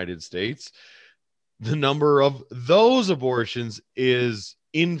the United States, the number of those abortions is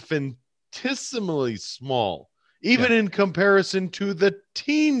infinitesimally small, even in comparison to the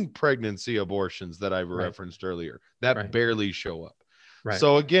teen pregnancy abortions that I've referenced earlier that barely show up. Right.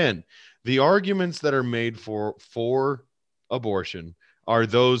 So again, the arguments that are made for abortion are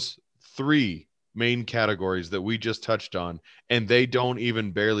those 3 main categories that we just touched on, and they don't even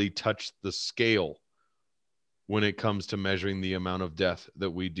barely touch the scale when it comes to measuring the amount of death that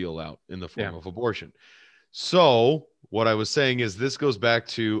we deal out in the form of abortion. So what I was saying is this goes back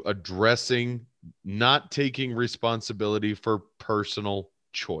to addressing not taking responsibility for personal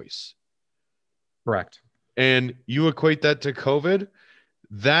choice. Correct. And you equate that to COVID.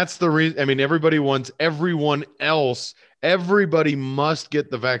 That's the reason. I mean, everybody wants everybody must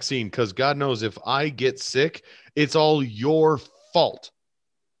get the vaccine because God knows if I get sick, it's all your fault.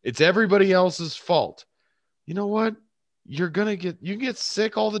 It's everybody else's fault. You know what? You get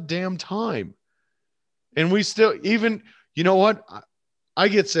sick all the damn time. And we still, even, you know what? I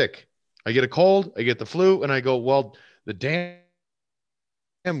get sick. I get a cold, I get the flu, and I go, well, the damn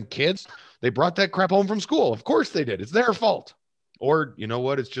kids, they brought that crap home from school. Of course they did. It's their fault. Or, you know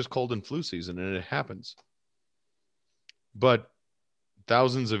what? It's just cold and flu season, and it happens. But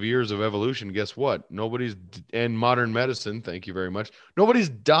thousands of years of evolution, guess what? And modern medicine, thank you very much, nobody's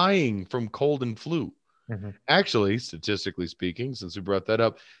dying from cold and flu. Actually, statistically speaking, since we brought that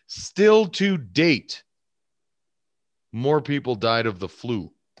up, still to date, more people died of the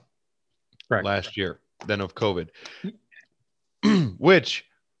flu last year than of COVID, which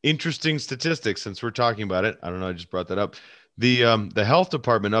interesting statistics since we're talking about it. I don't know. I just brought that up. The health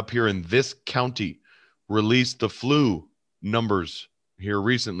department up here in this county released the flu numbers here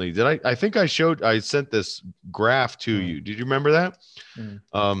recently. I think I sent this graph to you. Did you remember that?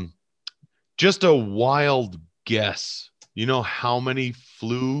 Just a wild guess. You know how many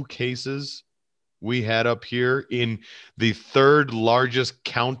flu cases we had up here in the third largest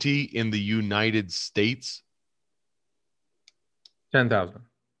county in the United States? 10,000.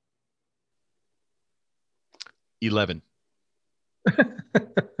 11.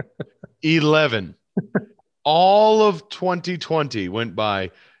 11. All of 2020 went by.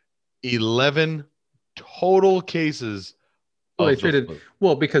 11 total cases. Well, of the flu.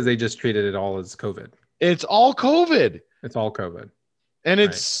 well, because they just treated it all as COVID. It's all COVID. It's all COVID. And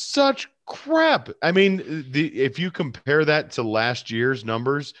it's such crap. I mean, if you compare that to last year's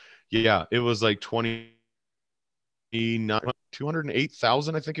numbers, yeah, it was like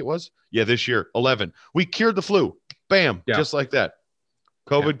 208,000, I think it was. Yeah, this year, 11. We cured the flu. Bam, just like that.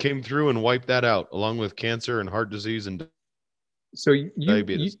 COVID came through and wiped that out, along with cancer and heart disease and so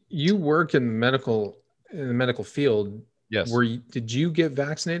diabetes. You work in the medical field. Yes. Did you get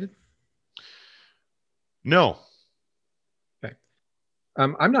vaccinated? No. Okay.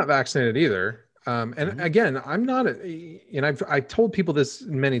 I'm not vaccinated either. And again, I'm not, and I've told people this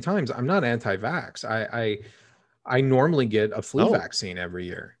many times, I'm not anti-vax. I normally get a flu vaccine every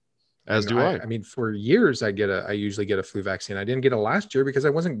year. As do I. I mean, for years, I usually get a flu vaccine. I didn't get it last year because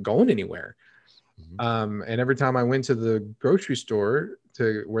I wasn't going anywhere. And every time I went to the grocery store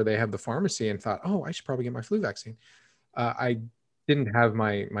to where they have the pharmacy and thought, oh, I should probably get my flu vaccine. I didn't have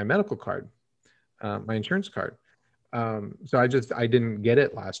my medical card, my insurance card. So I didn't get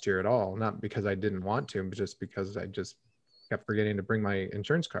it last year at all. Not because I didn't want to, but just because I just kept forgetting to bring my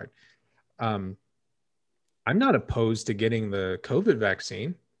insurance card. I'm not opposed to getting the COVID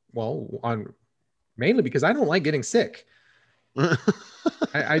vaccine. Well, mainly because I don't like getting sick.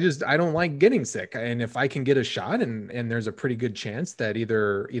 I don't like getting sick. And if I can get a shot and there's a pretty good chance that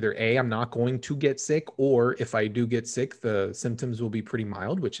either A, I'm not going to get sick, or if I do get sick, the symptoms will be pretty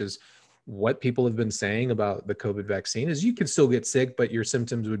mild, which is what people have been saying about the COVID vaccine is you can still get sick, but your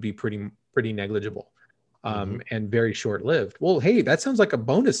symptoms would be pretty negligible and very short-lived. Well, hey, that sounds like a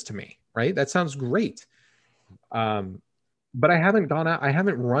bonus to me, right? That sounds great. But I haven't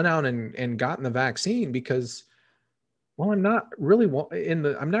run out and gotten the vaccine because, well, I'm not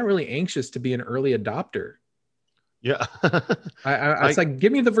really anxious to be an early adopter. Yeah. It's like,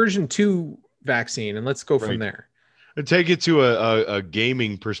 give me the version 2 vaccine and let's go from there. Take it to a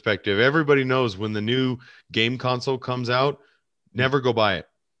gaming perspective. Everybody knows when the new game console comes out, never go buy it.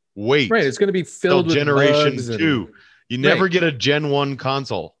 Wait. Right. It's going to be filled with generation bugs 2. You never get a Gen 1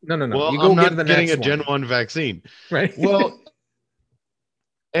 console. No. Well, you go I'm not get the getting a next Gen one. 1 vaccine. Right. Well,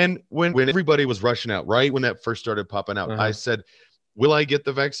 and when everybody was rushing out, right when that first started popping out, I said, will I get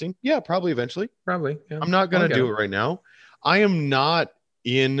the vaccine? Yeah, probably eventually. Probably. Yeah. I'm not going to do it right now. I am not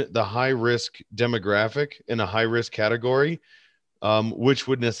in the high risk demographic, in a high risk category, which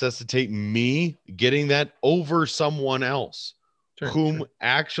would necessitate me getting that over someone else whom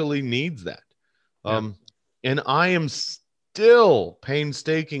actually needs that. And I am still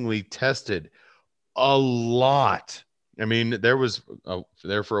painstakingly tested a lot. I mean, there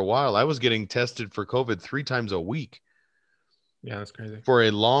for a while, I was getting tested for COVID 3 times a week. Yeah, that's crazy. For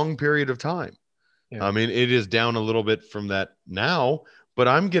a long period of time. Yeah. I mean, it is down a little bit from that now, but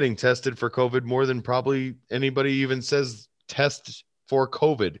I'm getting tested for COVID more than probably anybody even says test for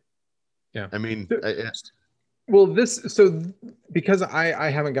COVID. Yeah. I mean, because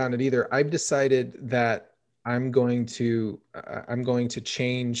I haven't gotten it either, I've decided that I'm going to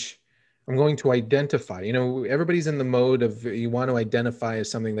change. I'm going to identify. Everybody's in the mode of you want to identify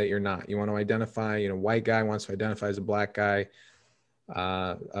as something that you're not. You want to identify. White guy wants to identify as a black guy.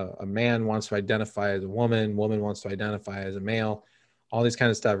 A man wants to identify as a woman. Woman wants to identify as a male. All these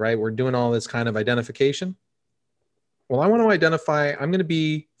kind of stuff, right? We're doing all this kind of identification. Well, I want to identify. I'm going to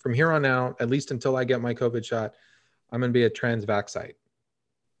be from here on out, at least until I get my COVID shot. I'm going to be a transvaxite.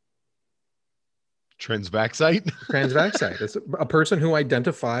 Transvaxite? Transvaxite. It's a person who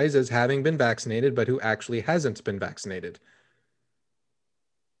identifies as having been vaccinated, but who actually hasn't been vaccinated.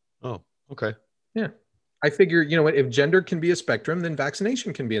 Oh, okay. Yeah. I figure, if gender can be a spectrum, then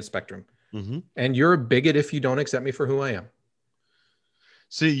vaccination can be a spectrum. And you're a bigot if you don't accept me for who I am.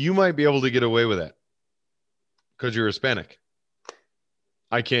 See, you might be able to get away with that because you're Hispanic.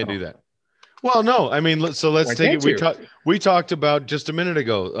 I can't do that. Well, no, I mean, so let's take it. We talked about just a minute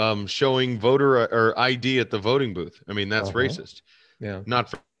ago, showing voter or ID at the voting booth. I mean, that's racist. Yeah.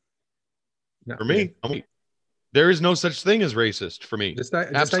 Not for me. There is no such thing as racist for me. Just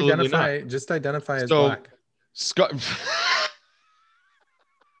Absolutely identify. not. Just identify as So, black. Scott,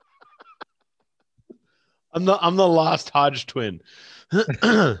 I'm the lost Hodge twin.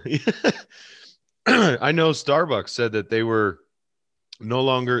 I know Starbucks said that they were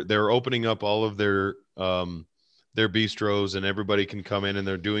they're opening up all of their bistros, and everybody can come in, and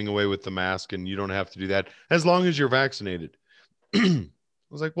they're doing away with the mask, and you don't have to do that as long as you're vaccinated. I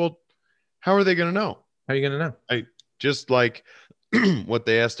was like, well, how are they going to know? How are you going to know? Just like what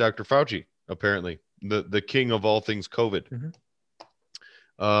they asked Dr. Fauci, apparently, the king of all things COVID.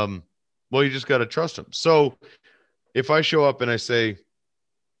 Mm-hmm. Well, you just got to trust him. So if I show up and I say,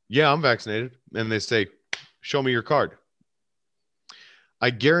 yeah, I'm vaccinated, and they say, show me your card, I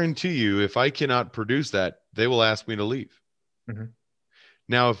guarantee you, if I cannot produce that, they will ask me to leave. Mm-hmm.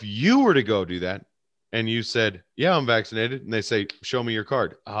 Now, if you were to go do that and you said, yeah, I'm vaccinated, and they say, show me your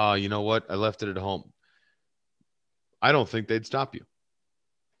card. You know what? I left it at home. I don't think they'd stop you.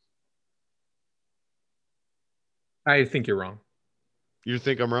 I think you're wrong. You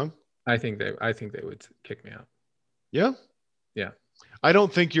think I'm wrong? I think they would kick me out. Yeah? Yeah. I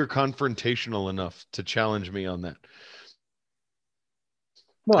don't think you're confrontational enough to challenge me on that.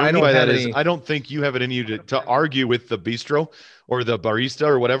 Well, I don't think you have it in you to argue with the bistro or the barista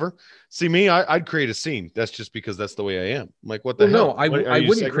or whatever. See, me, I'd create a scene. That's just because that's the way I am. I'm like, what the hell? No, I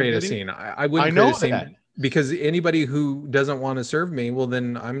wouldn't create a scene. I wouldn't create a scene that. Because anybody who doesn't want to serve me, well,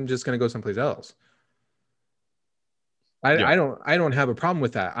 then I'm just going to go someplace else. I don't have a problem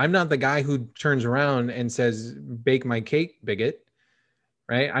with that. I'm not the guy who turns around and says, bake my cake, bigot.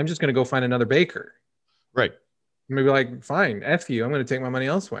 Right? I'm just going to go find another baker. Right. Maybe like, fine, F you. I'm going to take my money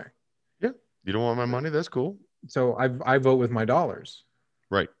elsewhere. Yeah. You don't want my money? That's cool. So I vote with my dollars.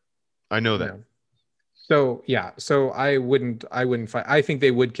 Right. I know that. Yeah. So yeah. So I wouldn't fight. I think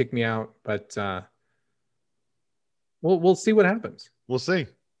they would kick me out, but we'll see what happens. We'll see.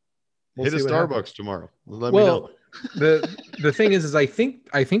 Hit a Starbucks tomorrow. Let me know. the thing is I think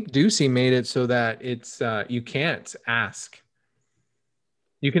Ducey made it so that it's you can't ask.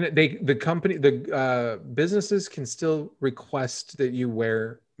 You can the businesses can still request that you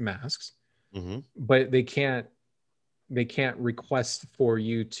wear masks, mm-hmm. but they can't request for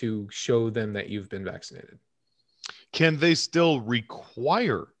you to show them that you've been vaccinated. Can they still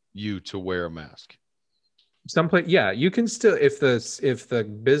require you to wear a mask? Yeah, you can still, if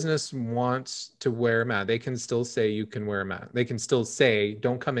the business wants to wear a mask, they can still say you can wear a mask. They can still say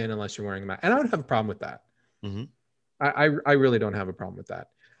don't come in unless you're wearing a mask, and I don't have a problem with that. Mm-hmm. I really don't have a problem with that.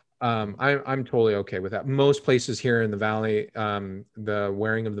 I'm totally okay with that. Most places here in the Valley, the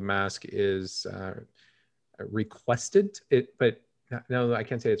wearing of the mask is requested. But no, I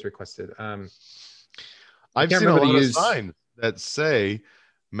can't say it's requested. I've seen a lot of signs that say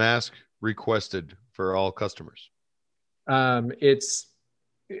mask requested for all customers. It's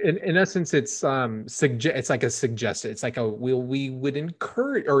in essence, it's it's like a suggested. It's like we would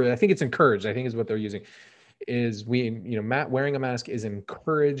encourage, or I think it's encouraged. I think is what they're using. Is wearing a mask is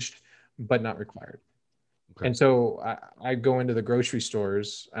encouraged but not required. Okay. And so I go into the grocery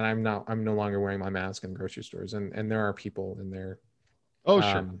stores, and I'm no longer wearing my mask in grocery stores, and there are people in there. Oh,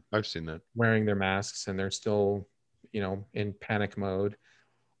 sure, I've seen that, wearing their masks, and they're still in panic mode.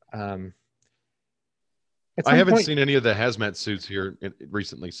 I haven't seen any of the hazmat suits here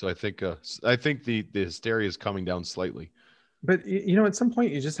recently, so I think the hysteria is coming down slightly. But at some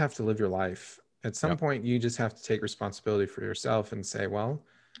point you just have to live your life. At some point you just have to take responsibility for yourself and say, well,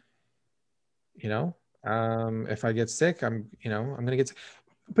 if I get sick, I'm going to get sick.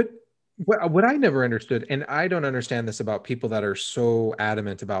 But what I never understood, and I don't understand this about people that are so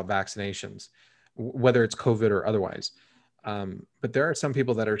adamant about vaccinations, whether it's COVID or otherwise. But there are some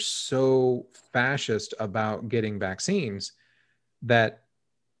people that are so fascist about getting vaccines that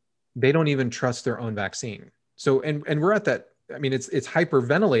they don't even trust their own vaccine. So, and we're at that. I mean, it's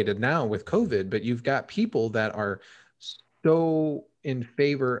hyperventilated now with COVID, but you've got people that are so in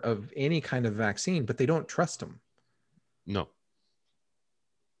favor of any kind of vaccine, but they don't trust them. No.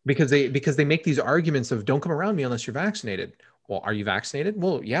 Because they make these arguments of don't come around me unless you're vaccinated. Well, are you vaccinated?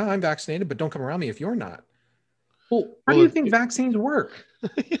 Well, yeah, I'm vaccinated, but don't come around me if you're not. Well, how do you think vaccines work?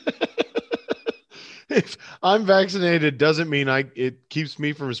 If I'm vaccinated doesn't mean it keeps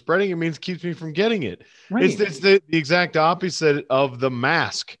me from spreading. It means it keeps me from getting it. Right. It's the exact opposite of the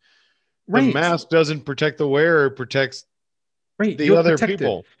mask. Right. The mask doesn't protect the wearer, it protects the other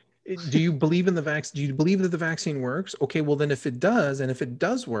people. Do you believe in the vaccine? Do you believe that the vaccine works? Okay, well then if it does, and if it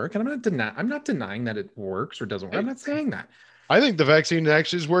does work, and I'm not denying that it works or doesn't work. I'm not saying that. I think the vaccine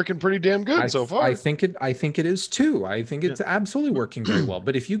actually is working pretty damn good so far. I think it is too. I think it's absolutely working very well.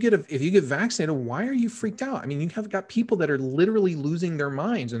 But if you get vaccinated, why are you freaked out? I mean, you have got people that are literally losing their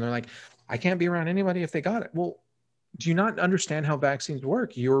minds and they're like, I can't be around anybody if they got it. Well, do you not understand how vaccines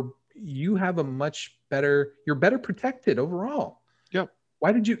work? You're better protected overall. Yep.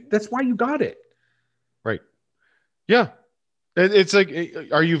 That's why you got it. Right. Yeah. It's like,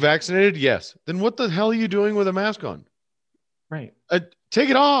 are you vaccinated? Yes. Then what the hell are you doing with a mask on? Right. Take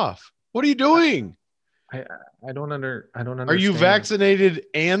it off. What are you doing? I don't understand. Are you vaccinated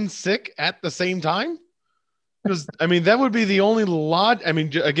and sick at the same time? Because I mean, that would be the only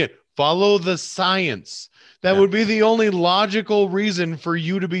again, follow the science. That would be the only logical reason for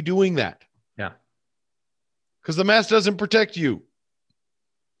you to be doing that. Yeah. Because the mask doesn't protect you.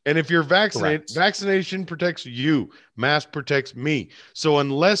 And if you're vaccinated, vaccination protects you. Mask protects me. So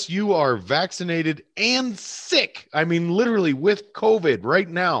unless you are vaccinated and sick, I mean, literally with COVID right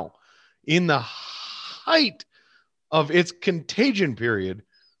now, in the height of its contagion period,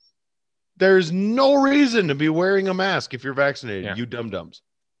 there's no reason to be wearing a mask if you're vaccinated, you dum-dums.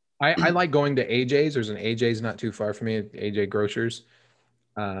 I like going to AJ's. There's an AJ's not too far from me, AJ Grocers.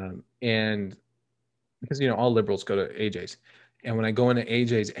 And because, all liberals go to AJ's. And when I go into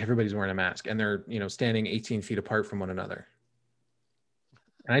AJ's, everybody's wearing a mask and they're, standing 18 feet apart from one another.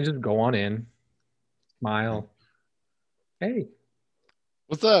 And I just go on in, smile. Hey.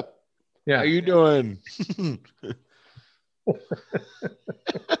 What's up? Yeah. How you doing?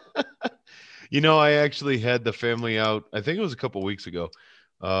 I actually had the family out, I think it was a couple weeks ago,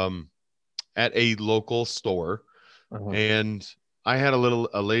 at a local store. And I had a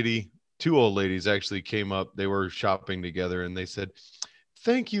lady, two old ladies actually came up. They were shopping together and they said,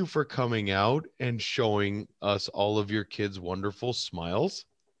 thank you for coming out and showing us all of your kids' wonderful smiles.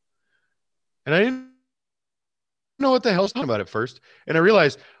 And I didn't know what the hell I was talking about at first. And I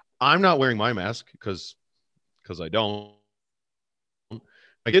realized I'm not wearing my mask because I don't.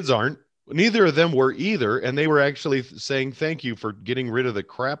 My kids aren't. Neither of them were either. And they were actually saying, thank you for getting rid of the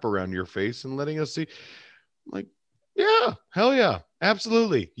crap around your face and letting us see. I'm like, yeah, hell yeah.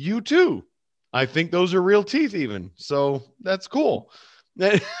 Absolutely. You too. I think those are real teeth even. So that's cool.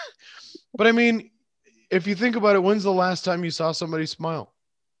 But I mean, if you think about it, when's the last time you saw somebody smile?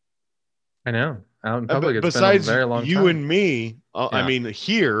 I know. Out in public, it's besides been a very long you time. And me, I mean,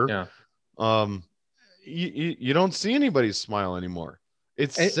 here, you don't see anybody smile anymore.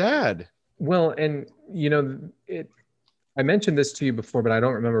 It's sad. Well, and I mentioned this to you before, but I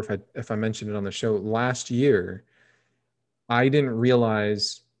don't remember if I mentioned it on the show last year. I didn't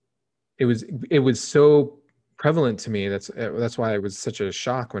realize it was so prevalent to me. That's why it was such a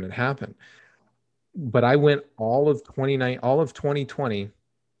shock when it happened. But I went all of 2020,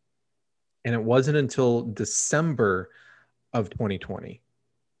 and it wasn't until December of 2020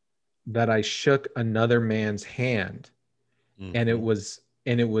 that I shook another man's hand. Mm-hmm. And it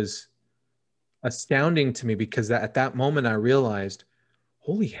was astounding to me because at that moment I realized,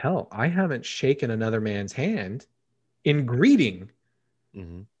 holy hell, I haven't shaken another man's hand in greeting,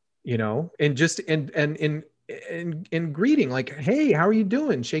 and just in greeting, like, hey, how are you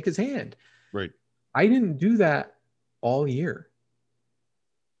doing? Shake his hand. Right. I didn't do that all year.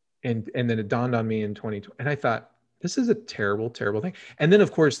 And then it dawned on me in 2020. And I thought, this is a terrible, terrible thing. And then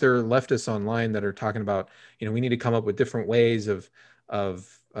of course there are leftists online that are talking about, we need to come up with different ways of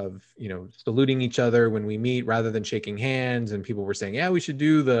saluting each other when we meet rather than shaking hands. And people were saying, yeah, we should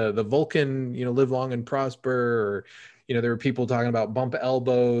do the Vulcan, live long and prosper. Or, there were people talking about bump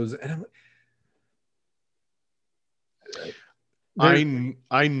elbows. And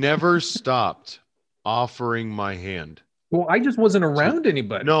I never stopped offering my hand. Well, I just wasn't around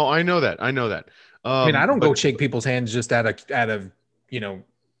anybody. No, I know that. I mean, I don't go shake people's hands just at a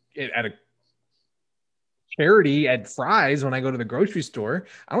charity at Fry's when I go to the grocery store.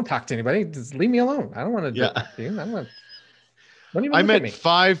 I don't talk to anybody. Just leave me alone. I don't want to talk to you. I met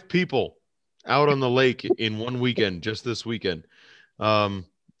 5 people out on the lake in one weekend, just this weekend.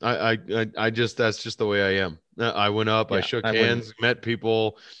 I just, that's just the way I am. I went up, I shook hands, met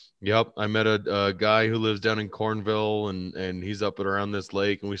people. Yep. I met a guy who lives down in Cornville and he's up and around this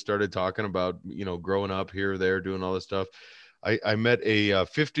lake. And we started talking about, growing up here, there, doing all this stuff. I met a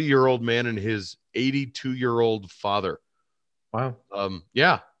 50-year-old man and his 82-year-old father. Wow.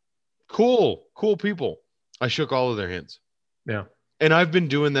 Yeah. Cool people. I shook all of their hands. Yeah. And I've been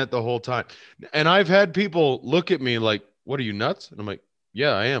doing that the whole time. And I've had people look at me like, what, are you nuts? And I'm like,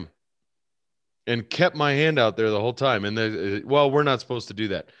 yeah, I am. And kept my hand out there the whole time. And well, we're not supposed to do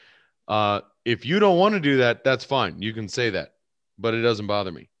that. If you don't want to do that, that's fine. You can say that, but it doesn't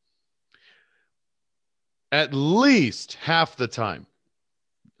bother me. at least half the time,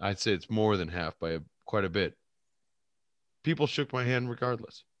 I'd say it's more than half by quite a bit, people shook my hand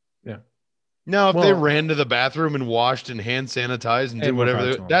regardless. Yeah. Now, if they Well, ran to the bathroom and washed and hand sanitized and Hey, did more whatever,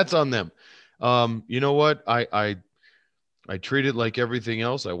 power to 'em. that's on them. You know what? I treat it like everything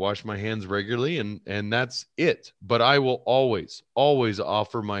else. I wash my hands regularly, and that's it. But I will always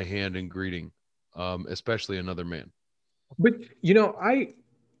offer my hand in greeting, especially another man. But you know, I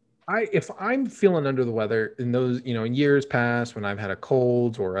if I'm feeling under the weather in those, you know, in years past when I've had a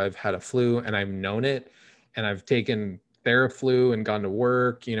cold or I've had a flu and I've known it, and I've taken Theraflu and gone to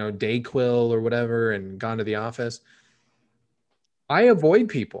work, you know, Dayquil or whatever, and gone to the office, I avoid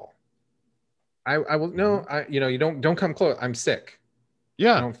people. I will no, I you know, you don't come close. I'm sick.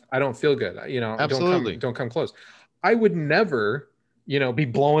 Yeah, I don't feel good. You know, absolutely. don't come close. I would never, you know, be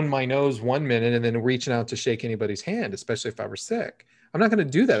blowing my nose one minute and then reaching out to shake anybody's hand, especially if I were sick. I'm not going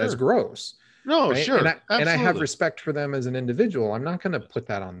to do that. That's Sure. gross. No, Right. sure. And I have Absolutely. respect for them as an individual. I'm not going to put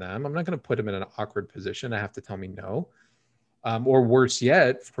that on them. I'm not going to put them in an awkward position. I have to tell me no. Or worse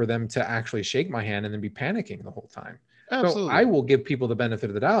yet, for them to actually shake my hand and then be panicking the whole time. So Absolutely. I will give people the benefit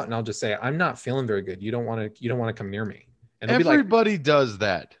of the doubt, and I'll just say, I'm not feeling very good. You don't want to come near me. And they'll be like, Everybody does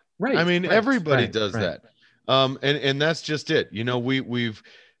that. right. I mean, right, everybody right, does right. that. And that's just it. You know, we've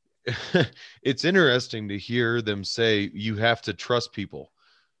it's interesting to hear them say you have to trust people,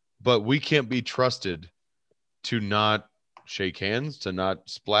 but we can't be trusted to not shake hands, to not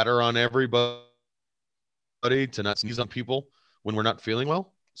splatter on everybody, to not sneeze on people when we're not feeling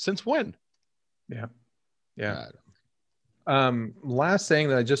well. Since when? Yeah. Yeah. God. Last thing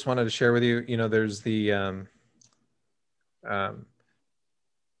that I just wanted to share with you, you know, there's the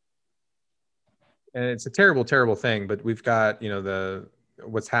and it's a terrible, terrible thing, but we've got, you know,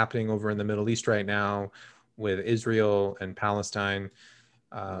 what's happening over in the Middle East right now with Israel and Palestine.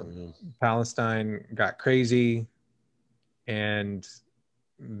 Palestine got crazy, and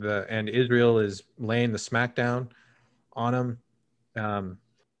Israel is laying the smackdown on them,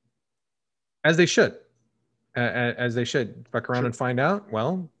 as they should, as they should. Fuck around and find out.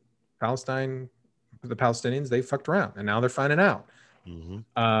 Well, the Palestinians, they fucked around, and now they're finding out.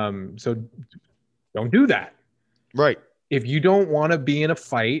 So don't do that. Right. If you don't want to be in a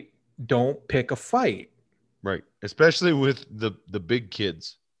fight, don't pick a fight. Right. Especially with the big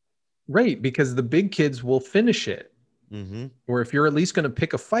kids. Right, because the big kids will finish it. Or if you're at least going to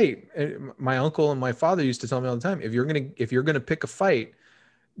pick a fight, my uncle and my father used to tell me all the time, if you're going to pick a fight,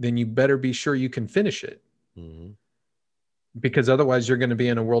 then you better be sure you can finish it. Because otherwise you're going to be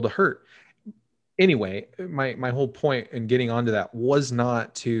in a world of hurt. Anyway, my whole point in getting onto that was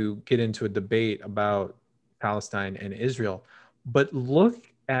not to get into a debate about Palestine and Israel, but look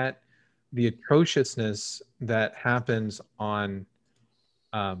at the atrociousness that happens on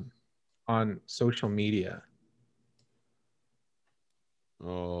social media.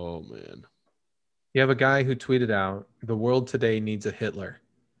 Oh man. You have a guy who tweeted out, "The world today needs a Hitler."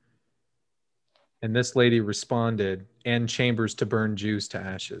 And this lady responded, "And chambers to burn Jews to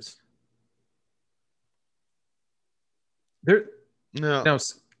ashes." Now,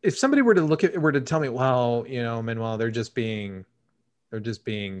 if somebody were to tell me, well, you know, Manuel, they're just being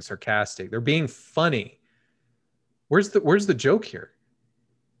sarcastic, they're being funny. Where's the joke here?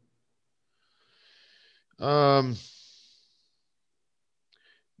 Now,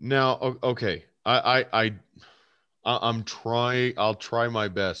 okay, I'll try my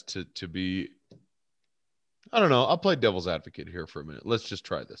best to be, I don't know, I'll play devil's advocate here for a minute. Let's just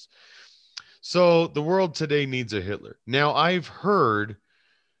try this. So the world today needs a Hitler. Now, I've heard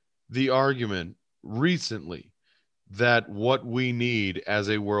the argument recently that what we need as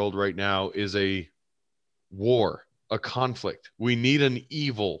a world right now is a war, a conflict. We need an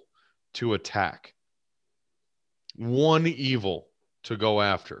evil to attack, one evil to go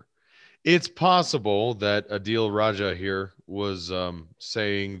after. It's possible that Adil Raja here was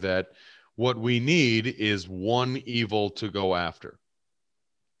saying that what we need is one evil to go after.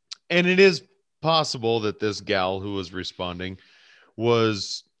 And it is possible that this gal who was responding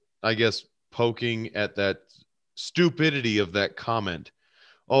was, I guess, poking at that stupidity of that comment.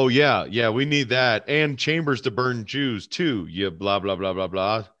 Oh, yeah, we need that. And chambers to burn Jews, too, you blah, blah, blah, blah,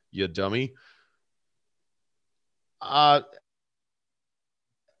 blah, you dummy.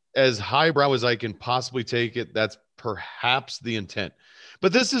 As highbrow as I can possibly take it, that's perhaps the intent.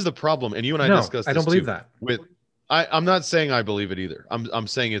 But this is the problem, and you and I discussed this. I don't believe that. I'm not saying I believe it either. I'm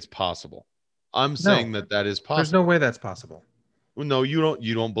saying it's possible. I'm saying that is possible. There's no way that's possible. No, you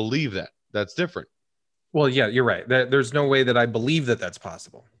don't believe that. That's different. Well, yeah, you're right. There's no way that I believe that that's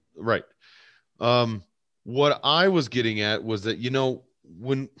possible. Right. What I was getting at was that, you know,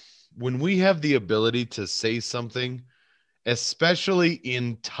 when we have the ability to say something, especially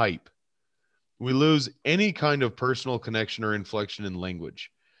in type, we lose any kind of personal connection or inflection in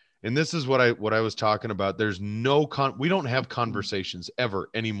language. And this is what I was talking about. There's no we don't have conversations ever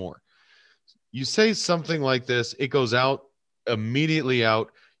anymore. You say something like this, it goes out immediately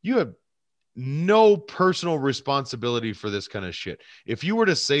out. You have no personal responsibility for this kind of shit. If you were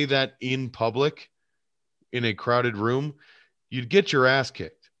to say that in public, in a crowded room, you'd get your ass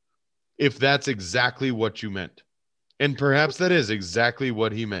kicked if that's exactly what you meant. And perhaps that is exactly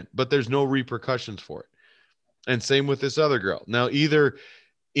what he meant, but there's no repercussions for it. And same with this other girl. Now, either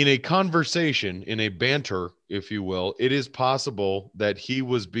in a conversation, in a banter, if you will, it is possible that he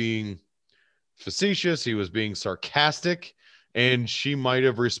was being facetious, he was being sarcastic, and she might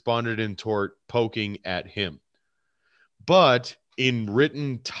have responded in toward poking at him. But in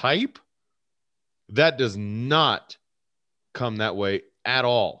written type, that does not come that way at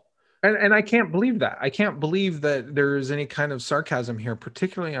all. And I can't believe that. I can't believe that there's any kind of sarcasm here,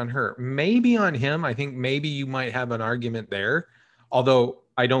 particularly on her. Maybe on him. I think maybe you might have an argument there, although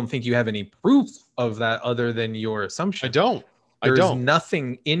I don't think you have any proof of that other than your assumption. I don't. There's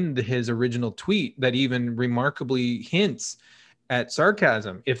nothing in his original tweet that even remarkably hints at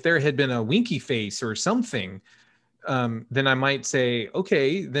sarcasm. If there had been a winky face or something, then I might say,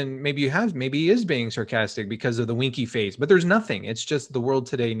 okay, then maybe he is being sarcastic because of the winky face, but there's nothing. It's just the world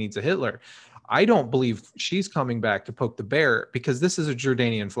today needs a Hitler. I don't believe she's coming back to poke the bear because this is a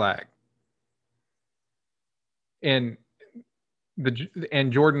Jordanian flag. And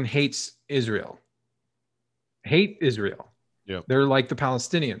Jordan hates Israel. Hate Israel. Yeah. They're like the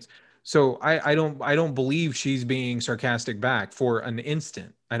Palestinians. So I don't believe she's being sarcastic back for an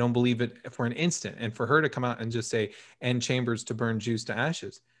instant. I don't believe it for an instant. And for her to come out and just say, "And Chambers to burn Jews to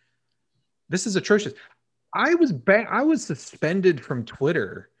ashes," this is atrocious. I was suspended from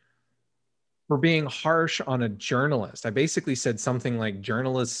Twitter for being harsh on a journalist. I basically said something like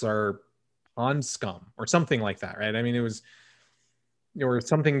journalists are pond scum or something like that, right? I mean, it was, or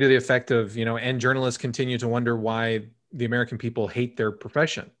something to the effect of, and journalists continue to wonder why the American people hate their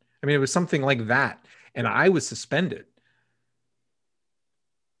profession. I mean, it was something like that. And I was suspended.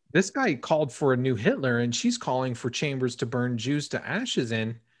 This guy called for a new Hitler, and she's calling for Chambers to burn Jews to ashes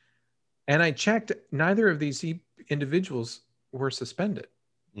in. And I checked, neither of these individuals were suspended.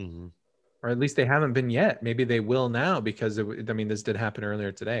 Mm-hmm. Or at least they haven't been yet. Maybe they will now because, this did happen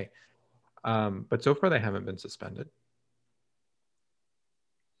earlier today. But so far they haven't been suspended.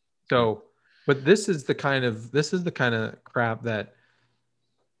 So, but this is the kind of crap that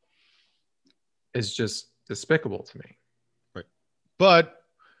is just despicable to me. Right. But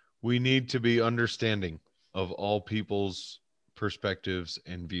we need to be understanding of all people's perspectives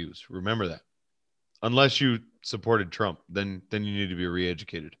and views. Remember that. Unless you supported Trump, then you need to be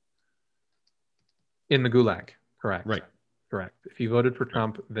re-educated. In the gulag. Correct. Right. Correct. If you voted for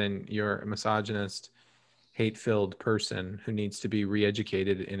Trump, then you're a misogynist, hate-filled person who needs to be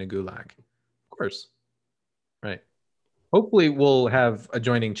re-educated in a gulag. Of course. Right. Hopefully we'll have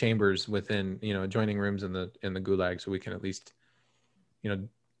adjoining chambers within, adjoining rooms in the gulag, so we can at least,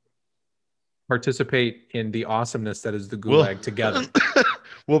 participate in the awesomeness that is the gulag together.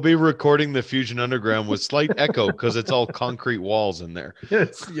 We'll be recording the Fusion Underground with slight echo because it's all concrete walls in there.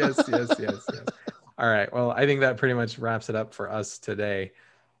 Yes. All right. Well, I think that pretty much wraps it up for us today.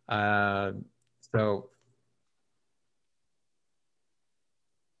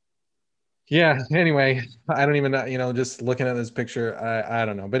 Yeah, anyway, I don't even know, just looking at this picture, I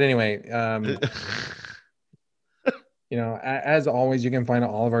don't know. But anyway, as always, you can find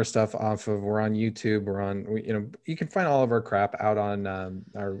all of our stuff we're on YouTube. You can find all of our crap out on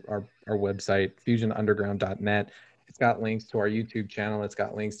our website, fusionunderground.net. It's got links to our YouTube channel. It's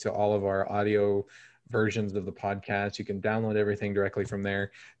got links to all of our audio versions of the podcast. You can download everything directly from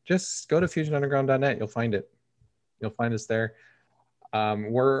there. Just go to fusionunderground.net. You'll find it. You'll find us there.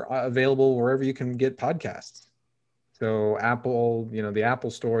 We're available wherever you can get podcasts. So Apple, the Apple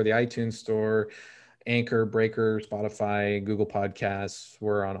Store, the iTunes Store, Anchor, Breaker, Spotify, Google Podcasts.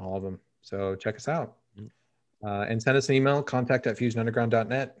 We're on all of them. So check us out. And send us an email,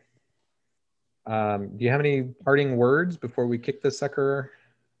 contact@fusionunderground.net. Do you have any parting words before we kick this sucker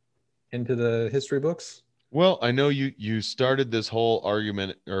into the history books? Well, I know you started this whole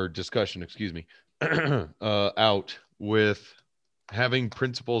argument or discussion, excuse me, out with having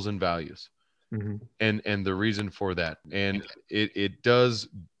principles and values. Mm-hmm. And the reason for that. And it does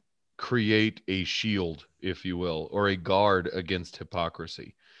create a shield, if you will, or a guard against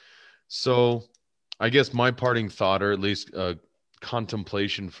hypocrisy. So I guess my parting thought, or at least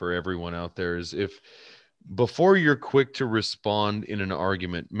contemplation for everyone out there, is if before you're quick to respond in an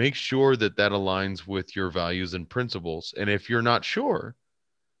argument, make sure that that aligns with your values and principles. And if you're not sure,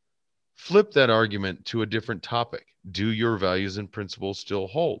 flip that argument to a different topic. Do your values and principles still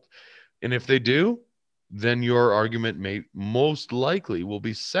hold? And if they do, then your argument may most likely will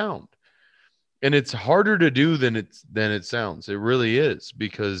be sound. And it's harder to do than it sounds. It really is,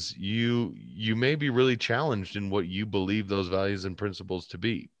 because you may be really challenged in what you believe those values and principles to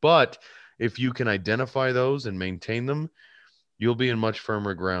be. But if you can identify those and maintain them, you'll be in much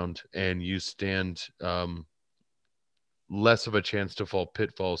firmer ground, and you stand less of a chance to fall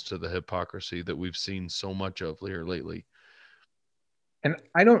pitfalls to the hypocrisy that we've seen so much of here lately. And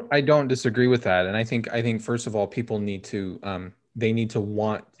I don't disagree with that. And I think first of all, people need to they need to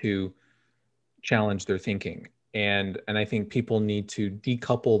want to challenge their thinking. And I think people need to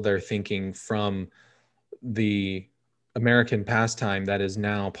decouple their thinking from the American pastime that is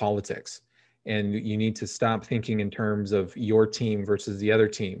now politics. And you need to stop thinking in terms of your team versus the other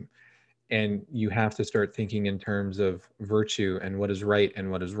team. And you have to start thinking in terms of virtue and what is right and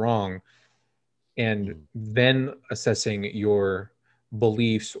what is wrong. And then assessing your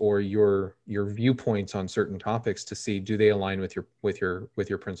beliefs or your viewpoints on certain topics to see, do they align with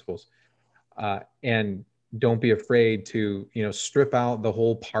your principles? And don't be afraid to, strip out the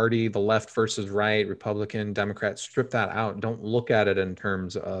whole party, the left versus right, Republican, Democrat, strip that out. Don't look at it in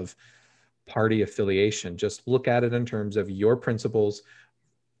terms of party affiliation. Just look at it in terms of your principles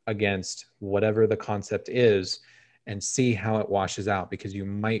against whatever the concept is, and see how it washes out, because you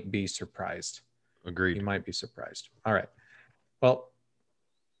might be surprised. Agreed. You might be surprised. All right. Well,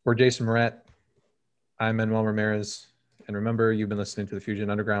 we're Jason Moret. I'm Manuel Ramirez. And remember, you've been listening to the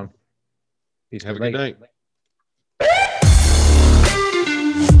Fusion Underground. Peace. Have a good night.